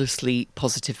ridiculously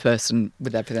positive person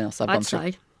with everything else I've gone through.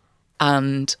 I'd say.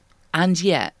 And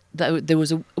yet, there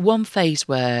was one phase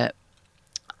where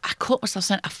I caught myself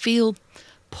saying, I feel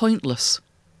pointless.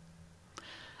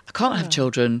 I can't have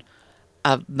children.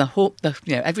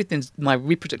 Everything's, my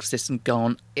reproductive system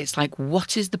gone. It's like,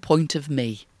 what is the point of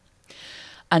me?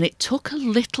 And it took a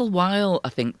little while, I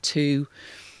think, to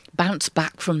bounce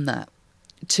back from that,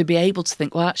 to be able to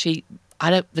think, well, actually,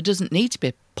 there doesn't need to be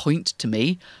a point to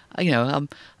me. I'm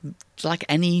like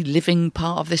any living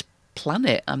part of this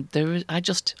planet. I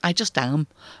just am,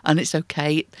 and it's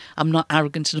okay. I'm not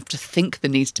arrogant enough to think there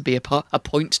needs to be a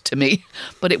point to me.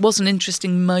 But it was an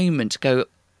interesting moment to go,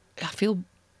 I feel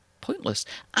pointless.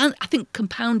 And I think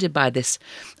compounded by this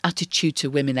attitude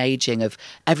to women ageing of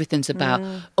everything's about,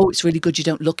 oh, it's really good you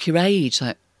don't look your age.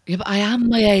 Like, yeah, but I am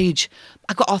my age.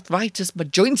 I've got arthritis, my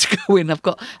joints go in, I've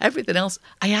got everything else.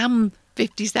 I am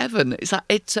 57. It's like,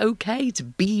 it's okay to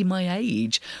be my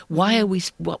age. Why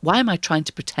am I trying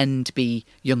to pretend to be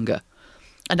younger?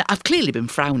 And I've clearly been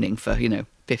frowning for,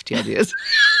 50 odd years.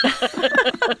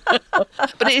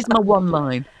 But it is my one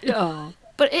line. Yeah.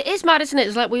 But it is mad, isn't it?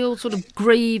 It's like we all sort of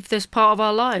grieve this part of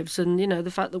our lives, and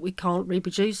the fact that we can't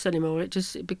reproduce anymore.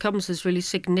 It becomes this really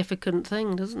significant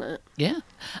thing, doesn't it? Yeah,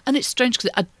 and it's strange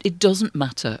because it doesn't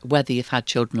matter whether you've had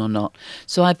children or not.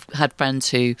 So I've had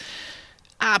friends who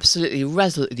absolutely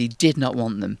resolutely did not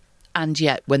want them, and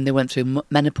yet when they went through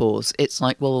menopause, it's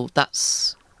like, well,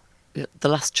 that's the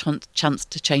last chance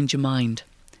to change your mind,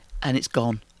 and it's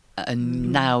gone,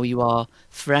 and now you are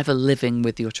forever living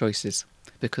with your choices.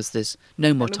 Because there's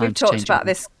no more time to change. We've talked about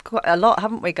this quite a lot,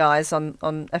 haven't we, guys, on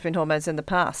effing hormones in the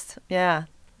past? Yeah.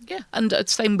 Yeah, and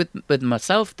same with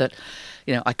myself, that,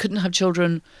 I couldn't have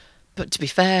children, but to be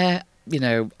fair,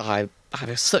 I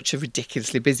have such a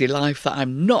ridiculously busy life that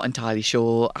I'm not entirely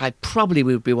sure. I probably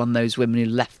would be one of those women who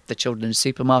left the children in the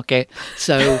supermarket.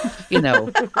 So,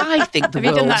 I think the Have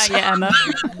you done that yet, Emma?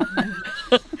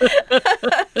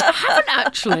 I haven't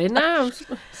actually, no,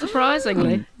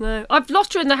 surprisingly. No. I've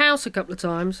lost her in the house a couple of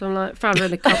times. So I'm found her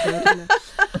in a cupboard.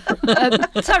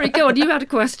 Terry, go on, you had a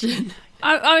question.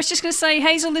 I was just going to say,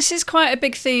 Hazel, this is quite a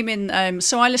big theme in.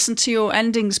 So I listened to your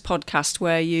Endings podcast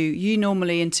where you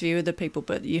normally interview other people,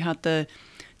 but you had the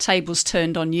tables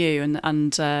turned on you,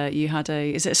 and you had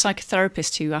is it a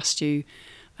psychotherapist who asked you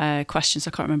questions?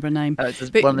 I can't remember her name. It's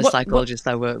one of the psychologists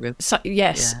I work with.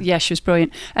 Yes, she was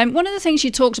brilliant. One of the things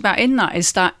you talked about in that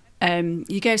is that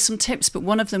you gave some tips, but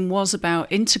one of them was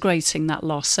about integrating that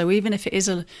loss. So even if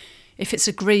it's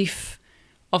a grief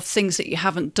of things that you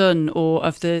haven't done, or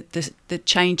of the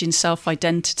change in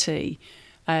self-identity,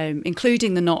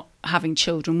 including the not having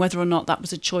children, whether or not that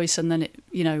was a choice and then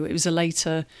it was a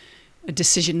later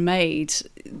decision made,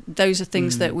 those are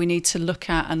things that we need to look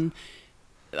at. And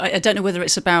I don't know whether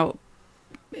it's about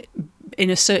in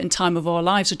a certain time of our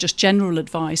lives or just general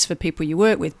advice for people you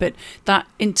work with, but that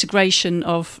integration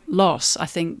of loss, I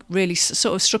think, really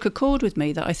sort of struck a chord with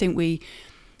me, that I think we,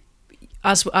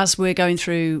 as we're going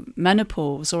through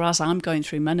menopause, or as I'm going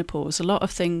through menopause, a lot of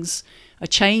things are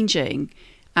changing,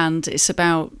 and it's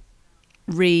about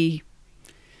redefining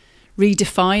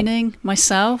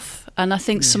myself. And I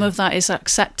think some of that is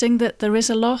accepting that there is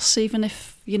a loss, even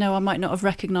if, I might not have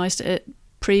recognised it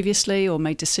previously, or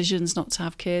made decisions not to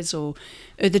have kids, or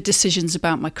other decisions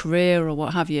about my career or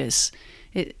what have you.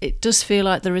 It does feel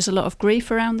like there is a lot of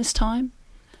grief around this time.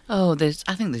 Oh,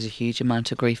 I think there's a huge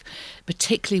amount of grief,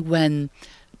 particularly when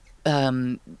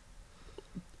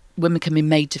women can be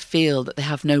made to feel that they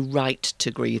have no right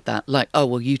to grieve that. Like, oh,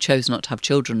 well, you chose not to have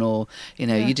children, or,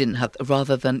 you didn't have,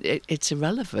 rather than it's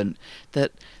irrelevant,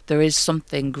 that there is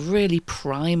something really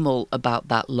primal about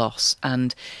that loss.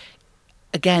 And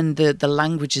again, the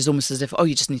language is almost as if, oh,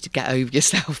 you just need to get over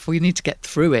yourself, or you need to get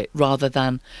through it, rather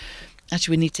than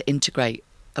actually we need to integrate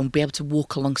and be able to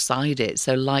walk alongside it.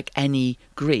 So like any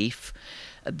grief,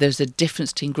 there's a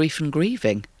difference between grief and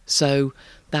grieving. So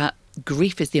that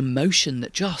grief is the emotion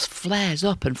that just flares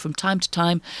up, and from time to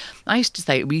time, I used to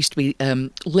say we used to be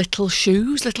little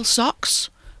shoes, little socks.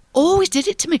 Always did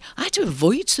it to me. I had to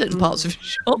avoid certain parts of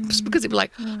shops because it'd be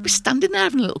like, I'd be standing there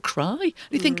having a little cry. And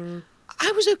you think,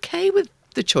 I was okay with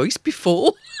the choice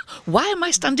before. Why am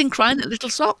I standing crying at little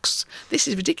socks? This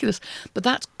is ridiculous. But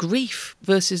that's grief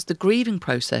versus the grieving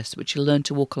process, which you learn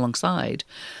to walk alongside.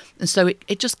 And so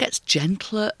it just gets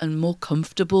gentler and more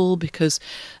comfortable because,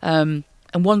 and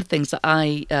one of the things that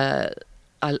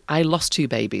I lost 2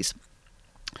 babies,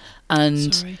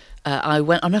 and I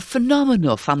went on a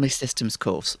phenomenal family systems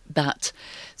course that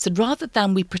said rather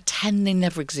than we pretend they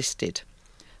never existed,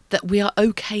 that we are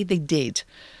okay they did,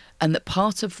 and that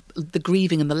part of the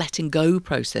grieving and the letting go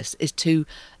process is to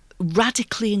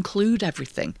radically include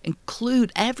everything,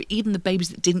 even the babies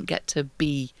that didn't get to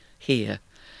be here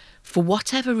for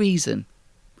whatever reason.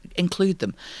 Include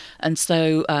them. And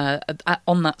so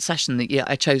on that session,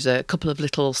 I chose a couple of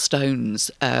little stones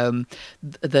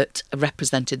that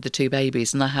represented the 2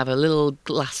 babies, and I have a little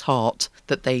glass heart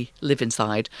that they live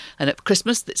inside, and at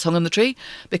Christmas it's hung on the tree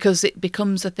because it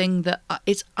becomes a thing that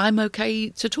I'm okay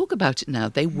to talk about it now.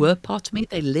 They were part of me,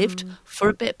 they lived for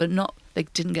a bit, but they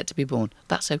didn't get to be born.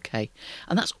 That's okay.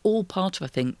 And that's all part of, I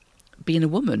think, being a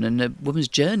woman and a woman's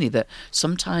journey, that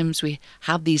sometimes we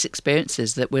have these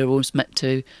experiences that we're always meant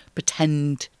to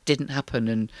pretend didn't happen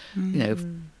and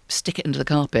stick it under the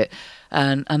carpet,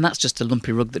 and that's just a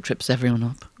lumpy rug that trips everyone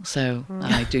up. So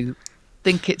I do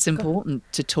think it's important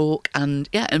to talk and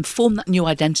form that new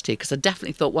identity, because I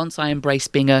definitely thought once I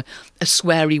embraced being a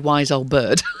sweary wise old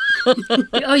bird.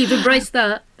 Oh, you've embraced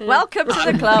that. Welcome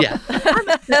to the club.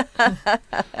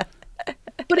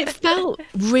 But it felt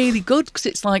really good because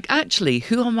it's like, actually,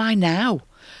 who am I now?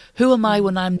 Who am I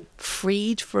when I'm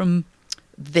freed from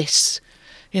this,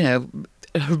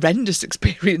 horrendous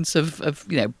experience of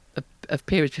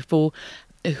periods before?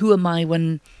 Who am I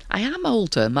when I am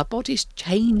older? My body's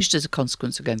changed as a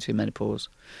consequence of going through menopause.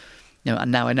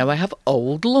 And now I know I have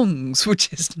old lungs,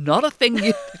 which is not a thing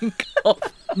you think of.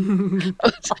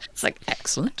 But it's like,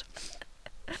 excellent.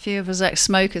 A few of us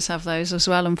ex-smokers have those as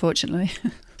well, unfortunately.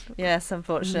 Yes,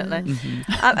 unfortunately.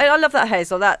 I love that,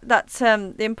 Hazel. That's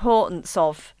the importance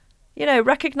of,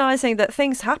 recognising that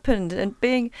things happened and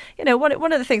being,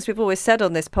 one of the things we've always said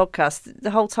on this podcast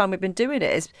the whole time we've been doing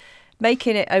it is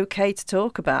making it okay to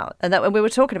talk about. And that when we were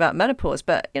talking about menopause,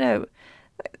 but,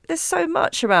 there's so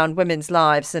much around women's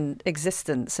lives and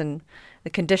existence and the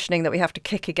conditioning that we have to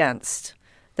kick against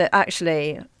that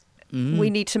actually we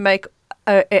need to make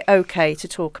it okay to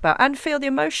talk about and feel the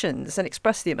emotions and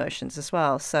express the emotions as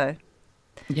well. So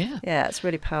yeah, it's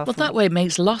really powerful. Well, that way it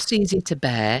makes loss easier to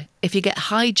bear. If you get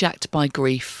hijacked by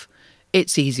grief,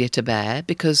 it's easier to bear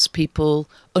because people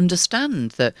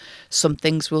understand that some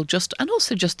things will and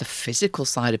also just the physical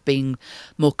side of being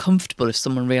more comfortable if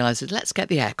someone realises, let's get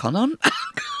the aircon on.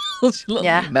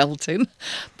 Melting.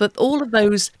 But all of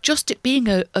those, just it being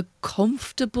a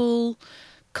comfortable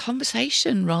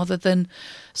conversation rather than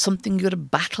something you've got to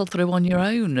battle through on your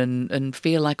own and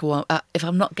feel like, well, if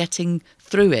I'm not getting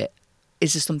through it,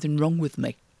 is there something wrong with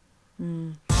me?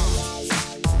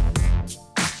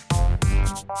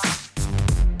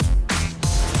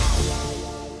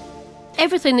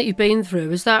 Everything that you've been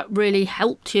through, has that really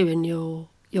helped you in your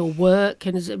work,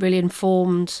 and has it really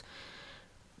informed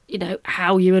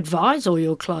how you advise all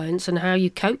your clients and how you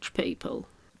coach people?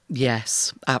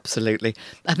 Yes, absolutely.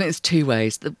 I think it's 2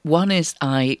 ways. One is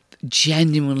I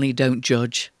genuinely don't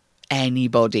judge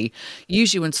anybody.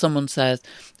 Usually when someone says,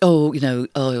 you're going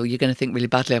to think really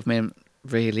badly of me,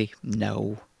 really,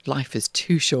 no. Life is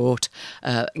too short,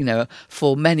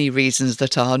 for many reasons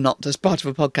that are not as part of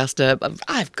a podcaster.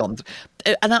 I've gone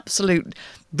an absolute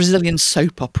Brazilian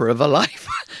soap opera of a life.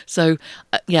 So,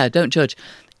 don't judge.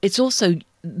 It's also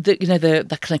the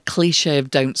kind of cliche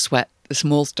of don't sweat the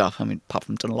small stuff. I mean, apart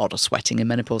from done a lot of sweating in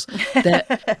menopause, there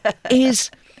is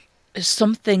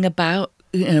something about,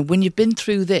 when you've been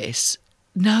through this,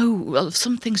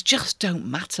 some things just don't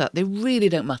matter. They really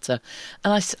don't matter.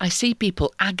 And I see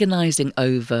people agonising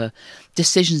over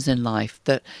decisions in life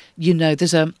that,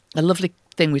 there's a lovely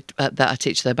thing that I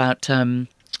teach about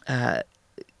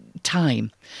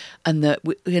time, and that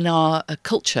in our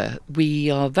culture we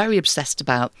are very obsessed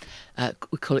about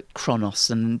we call it chronos,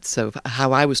 and so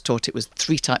how I was taught it was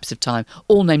 3 types of time,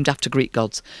 all named after Greek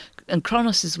gods. And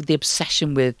chronos is the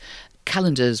obsession with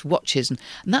calendars, watches, and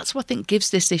that's what I think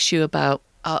gives this issue about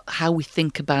how we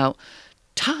think about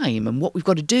time and what we've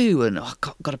got to do, and I've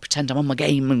got to pretend I'm on my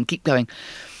game and keep going.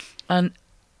 And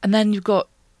then you've got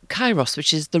Kairos,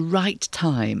 which is the right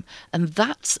time, and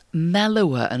that's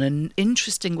mellower and an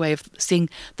interesting way of seeing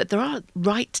that there are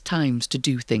right times to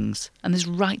do things and there's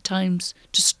right times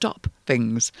to stop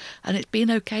things, and it's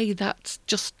been okay. That's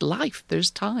just life.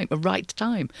 There's time, a right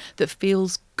time that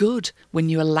feels good when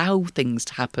you allow things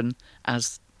to happen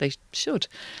as they should.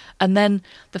 And then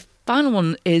the final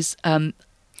one is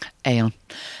Aeon,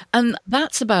 and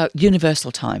that's about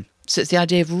universal time. So it's the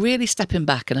idea of really stepping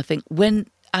back, and I think when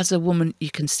as a woman,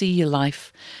 you can see your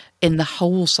life in the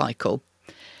whole cycle.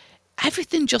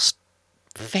 Everything just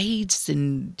fades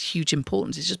in huge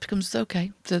importance. It just becomes,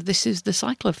 okay, so this is the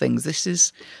cycle of things. This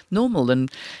is normal. And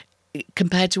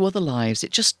compared to other lives,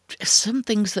 it just, some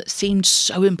things that seemed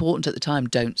so important at the time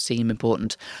don't seem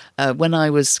important. When I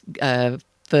was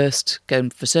first going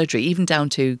for surgery, even down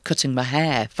to cutting my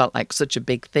hair felt like such a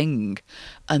big thing.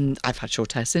 And I've had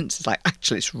short hair since. It's like,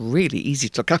 actually, it's really easy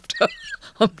to look after.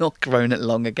 I'm not growing it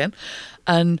long again.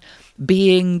 And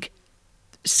being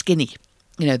skinny,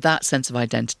 that sense of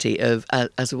identity of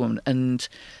as a woman, and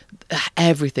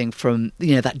everything from,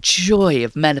 that joy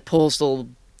of menopausal,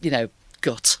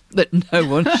 gut that no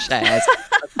one shares.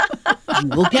 You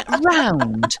will get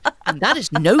round, and that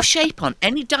is no shape on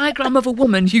any diagram of a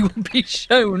woman you will be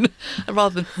shown,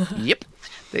 rather than, yep,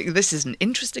 this is an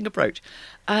interesting approach.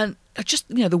 And just,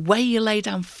 the way you lay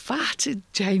down fat is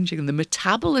changing and the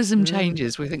metabolism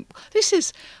changes. We think, this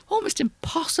is almost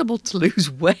impossible to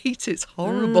lose weight. It's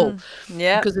horrible.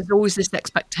 Yeah. Because there's always this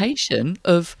expectation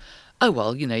of, oh,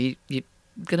 well, you're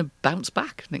going to bounce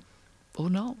back, I think, or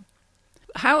not.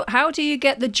 How do you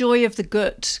get the joy of the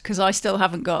gut? Because I still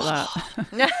haven't got that.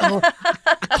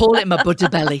 I call it my buddy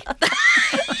belly.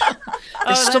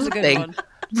 There's that's a good one. something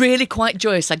really quite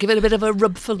joyous. I give it a bit of a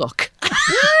rub for luck.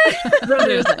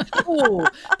 But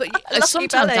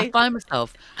sometimes belly. I find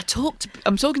myself,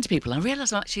 I'm talking to people, and I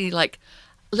realise I'm actually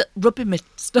rubbing my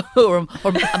stomach, or I'm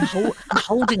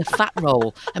holding a fat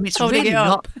roll. I mean, it's Holding really it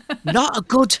up. not a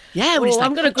good. Yeah, when it's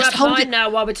I'm going to grab hold mine it, now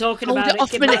while we're talking hold about it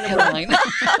off my knicker line.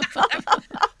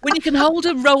 When you can hold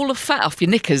a roll of fat off your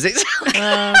knickers, it's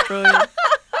Brilliant.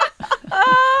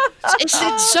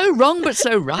 it's so wrong but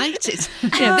so right. It's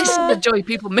this is the joy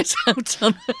people miss out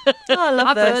on. Oh, I love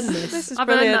I've this. earned this. This is I've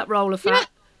brilliant. earned that roll of fat,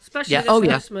 especially Yeah. this Oh,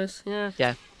 yeah. Christmas. Yeah.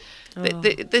 Yeah.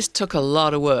 This took a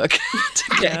lot of work to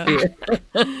get here.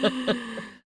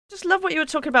 Just love what you were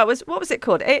talking about. What was it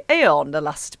called? Aeon, the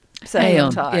last saying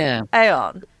Aeon, time. yeah.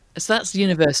 Aeon. So that's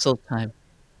universal time.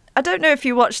 I don't know if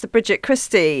you watched the Bridget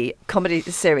Christie comedy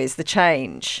series, The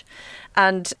Change.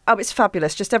 And it's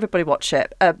fabulous. Just everybody watch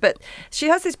it. But she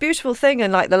has this beautiful thing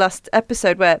in the last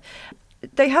episode where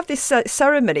they have this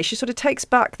ceremony. She sort of takes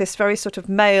back this very sort of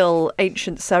male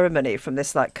ancient ceremony from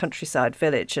this countryside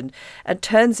village and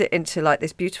turns it into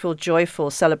this beautiful,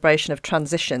 joyful celebration of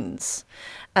transitions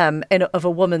of a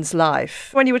woman's life.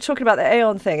 When you were talking about the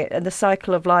Aeon thing and the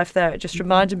cycle of life there, it just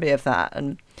reminded me of that.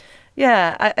 And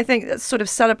yeah, I think that's sort of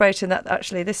celebrating that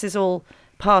actually this is all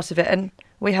part of it, and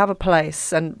we have a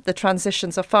place, and the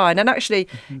transitions are fine. And actually,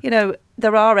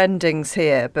 there are endings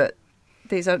here, but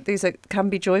these can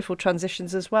be joyful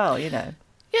transitions as well. Yeah,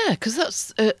 because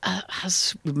that's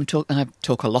as we've been talking. I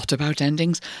talk a lot about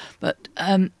endings, but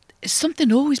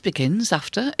something always begins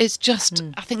after. It's just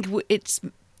I think it's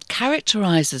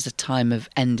characterised as a time of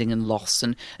ending and loss,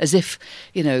 and as if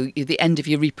the end of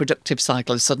your reproductive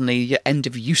cycle is suddenly your end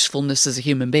of usefulness as a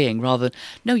human being. Rather,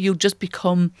 no, you'll just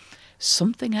become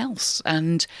something else,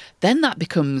 and then that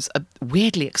becomes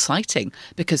weirdly exciting,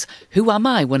 because who am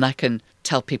I when I can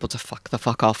tell people to fuck the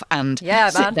fuck off and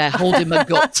sit there holding my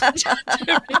gut?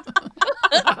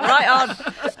 right on.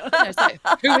 It's like,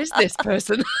 who is this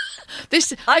person? I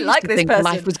used like to this think person.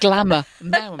 life was glamour.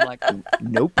 Now I'm like,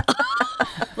 nope.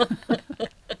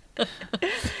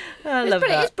 I love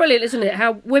that. It's brilliant, isn't it?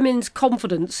 How women's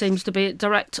confidence seems to be a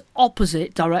direct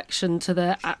opposite direction to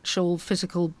their actual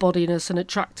physical bodiness and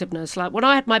attractiveness. Like when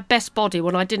I had my best body,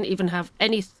 when I didn't even have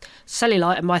any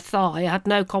cellulite in my thigh, I had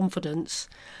no confidence.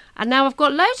 And now I've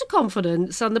got loads of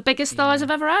confidence and the biggest thighs I've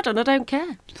ever had, and I don't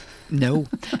care. No,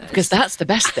 because that's the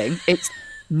best thing. It's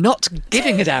not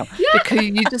giving it out, because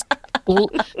you just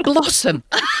blossom.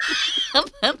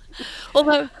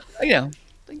 Although,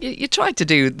 you try to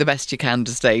do the best you can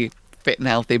to stay fit and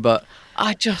healthy, but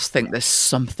I just think there's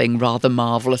something rather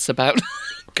marvellous about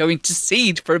going to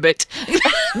seed for a bit.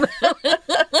 Again,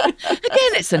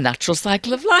 it's a natural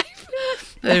cycle of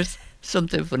life. There's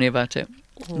something funny about it.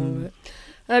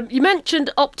 You mentioned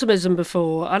optimism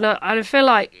before, and I feel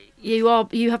like you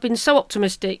have been so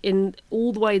optimistic in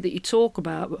all the way that you talk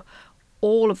about.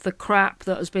 all of the crap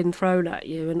that has been thrown at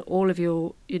you and all of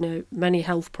your, many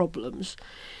health problems.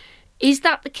 Is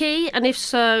that the key? And if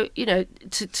so,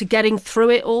 to getting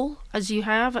through it all as you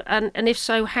have? And if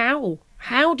so, how?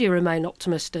 How do you remain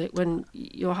optimistic when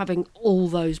you're having all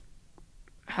those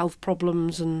health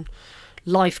problems and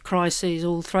life crises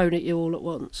all thrown at you all at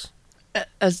once?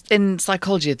 As in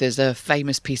psychology, there's a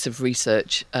famous piece of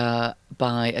research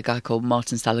by a guy called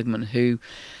Martin Seligman who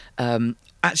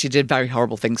actually did very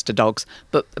horrible things to dogs,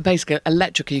 but basically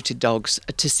electrocuted dogs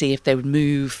to see if they would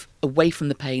move away from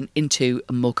the pain into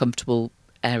a more comfortable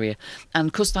area. And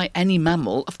of course, like any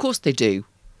mammal, of course they do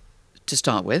to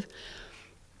start with,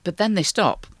 but then they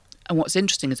stop. And what's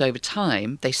interesting is over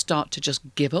time, they start to just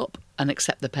give up and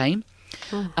accept the pain.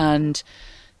 Oh. And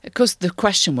of course, the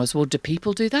question was, well, do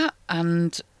people do that?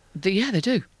 And yeah, they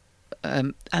do.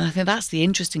 And I think that's the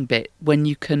interesting bit when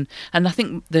you can. And I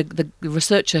think the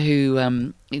researcher who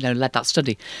led that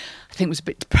study, I think was a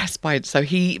bit depressed by it. So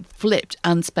he flipped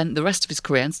and spent the rest of his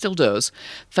career, and still does,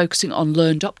 focusing on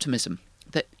learned optimism.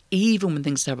 That even when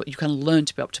things are terrible, you can learn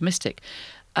to be optimistic.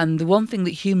 And the one thing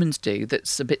that humans do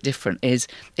that's a bit different is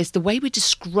the way we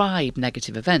describe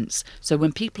negative events. So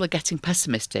when people are getting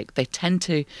pessimistic, they tend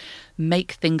to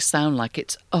make things sound like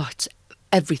it's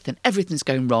everything's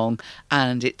going wrong,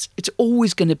 and it's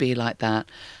always going to be like that.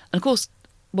 And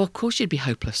of course you'd be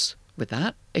hopeless with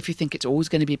that if you think it's always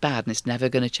going to be bad and it's never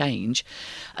going to change.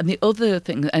 And the other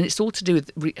thing, and it's all to do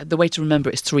with the way to remember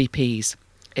it, is 3 Ps,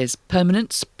 is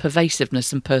permanence,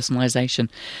 pervasiveness, and personalisation.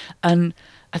 And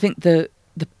I think the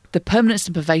permanence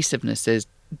and pervasiveness is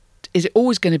it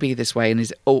always going to be this way, and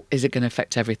is it going to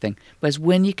affect everything? Whereas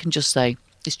when you can just say,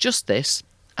 it's just this,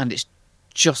 and it's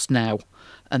just now,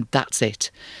 and that's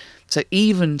it. So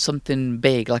even something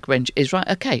big like range is right,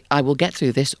 okay, I will get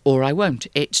through this or I won't.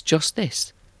 It's just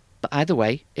this. But either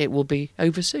way, it will be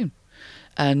over soon.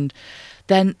 And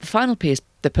then the final P is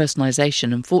the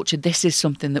personalisation. Unfortunately, this is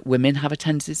something that women have a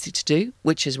tendency to do,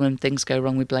 which is when things go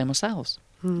wrong, we blame ourselves.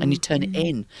 And you turn it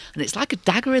in. And it's like a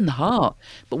dagger in the heart.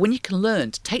 But when you can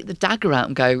learn to take the dagger out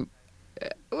and go,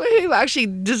 who actually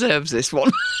deserves this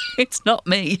one? It's not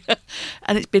me.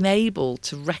 And it's been able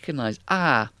to recognise,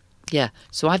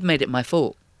 so I've made it my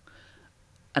fault.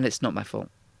 And it's not my fault.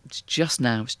 It's just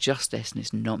now, it's just this, and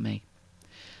it's not me.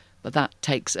 But that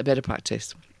takes a bit of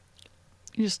practice.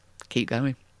 You just keep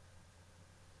going.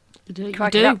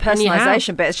 Cracking that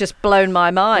personalisation bit has just blown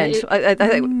my mind. I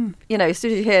think, as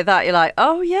soon as you hear that, you're like,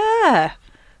 oh, yeah.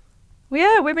 Well,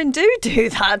 yeah, women do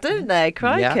that, don't they?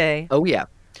 Crikey. Yeah. Oh, yeah.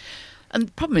 And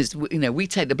the problem is, we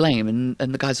take the blame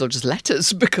and the guys will just let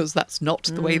us because that's not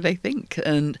the way they think.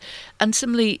 And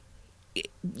similarly,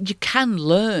 you can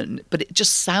learn, but it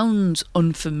just sounds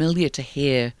unfamiliar to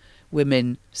hear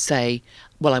women say,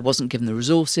 well, I wasn't given the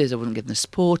resources, I wasn't given the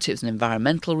support, it was an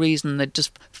environmental reason. They're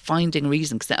just finding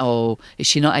reasons. Is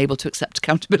she not able to accept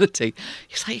accountability?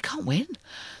 It's like, you can't win.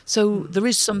 So there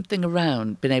is something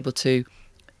around being able to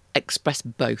express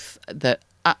both, that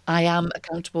I am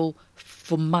accountable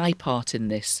for my part in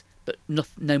this, but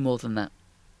no more than that.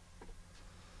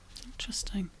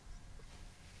 Interesting.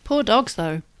 Poor dogs,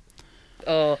 though.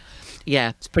 Oh, yeah,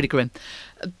 it's pretty grim.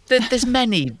 There's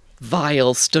many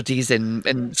vile studies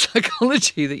in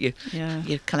psychology that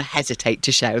you kind of hesitate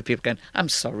to share with people, going, I'm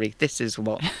sorry, this is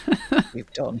what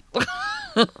we've done.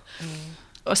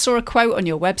 I saw a quote on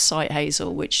your website,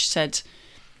 Hazel, which said,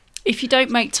 if you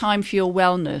don't make time for your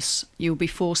wellness, you'll be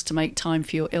forced to make time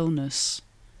for your illness.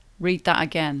 Read that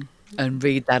again. And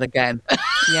read that again.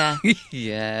 Yeah.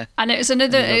 Yeah. And it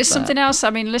was something else.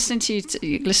 I mean, listening to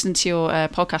your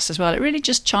podcast as well, it really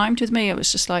just chimed with me. It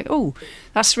was just like, oh,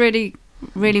 that's really,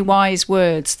 really wise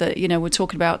words that, we're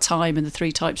talking about time and the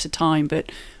 3 types of time,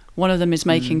 but one of them is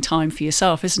making time for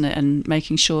yourself, isn't it? And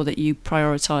making sure that you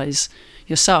prioritise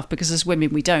yourself, because as women,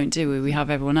 we don't, do we? We have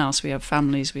everyone else. We have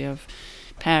families, we have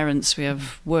parents, we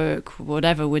have work,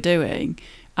 whatever we're doing,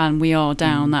 and we are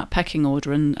down that pecking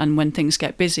order, and when things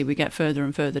get busy, we get further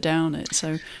and further down it.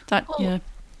 So that, yeah.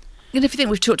 And if you think,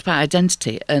 we've talked about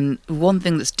identity, and one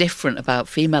thing that's different about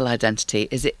female identity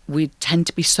is we tend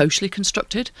to be socially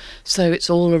constructed. So it's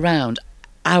all around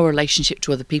our relationship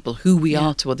to other people, who we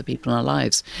are to other people in our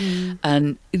lives.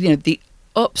 And, the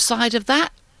upside of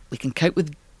that, we can cope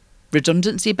with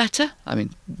redundancy better. I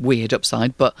mean, weird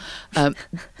upside, but when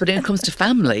it comes to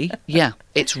family,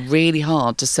 it's really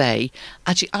hard to say,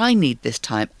 actually, I need this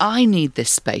time, I need this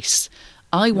space,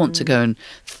 I want to go and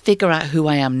figure out who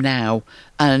I am now,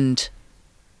 and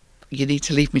you need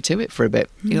to leave me to it for a bit,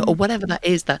 or whatever that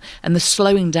is. And the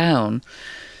slowing down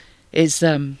is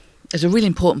a really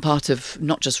important part of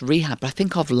not just rehab, but I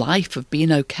think of life, of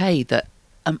being okay, that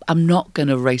I'm not going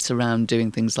to race around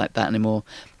doing things like that anymore.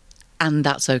 And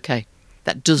that's okay.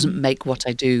 That doesn't make what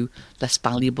I do less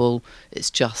valuable.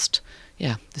 It's just,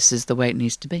 this is the way it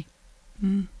needs to be.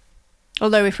 Mm.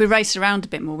 Although if we race around a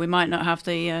bit more, we might not have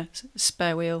the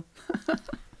spare wheel.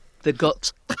 The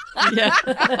gut. Yeah.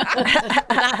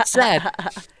 That said,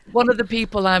 one of the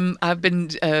people I've been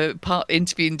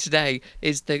interviewing today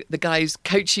is the guy who's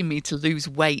coaching me to lose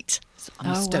weight. So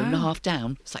I'm a stone and a half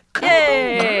down. It's like, come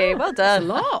Yay! Well done. A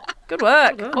lot. Good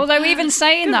work. Although even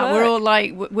saying Good that, work. we're all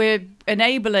like, we're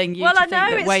enabling you Well, to I think know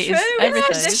that it's weight true. is It's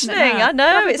everything. conditioning. Isn't it? I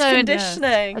know it's Yeah.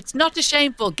 conditioning. It's not a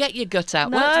shameful. Get your gut out.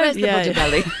 No. Where's the Yeah. buddy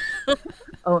belly?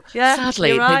 Oh, Yeah, sadly,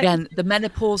 you're right. again, the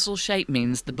menopausal shape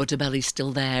means the buddy belly's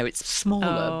still there. It's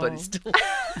smaller, but it's still.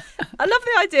 I love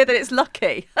the idea that it's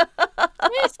lucky.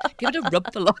 Yes, give it a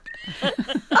rub for luck.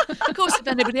 Of course, if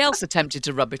anybody else attempted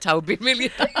to rub it, I would be really.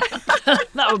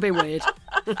 That would be weird.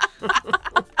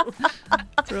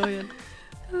 Brilliant.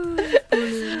 Oh,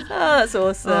 that's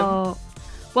awesome. Oh.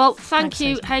 Well, thank Thanks,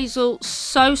 you, Hazel,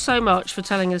 so much for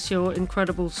telling us your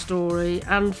incredible story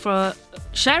and for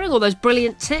sharing all those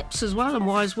brilliant tips as well and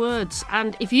wise words.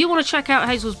 And if you want to check out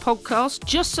Hazel's podcast,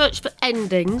 just search for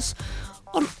Endings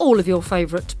on all of your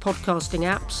favourite podcasting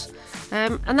apps.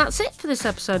 And that's it for this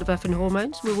episode of Effin'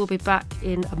 Hormones. We will be back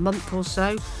in a month or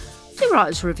so. Do write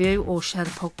us a review or share the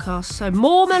podcast so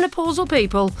more menopausal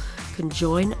people can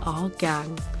join our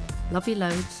gang. Love you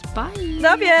loads. Bye.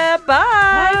 Love you.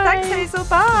 Bye. Thanks, Hazel.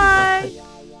 Bye.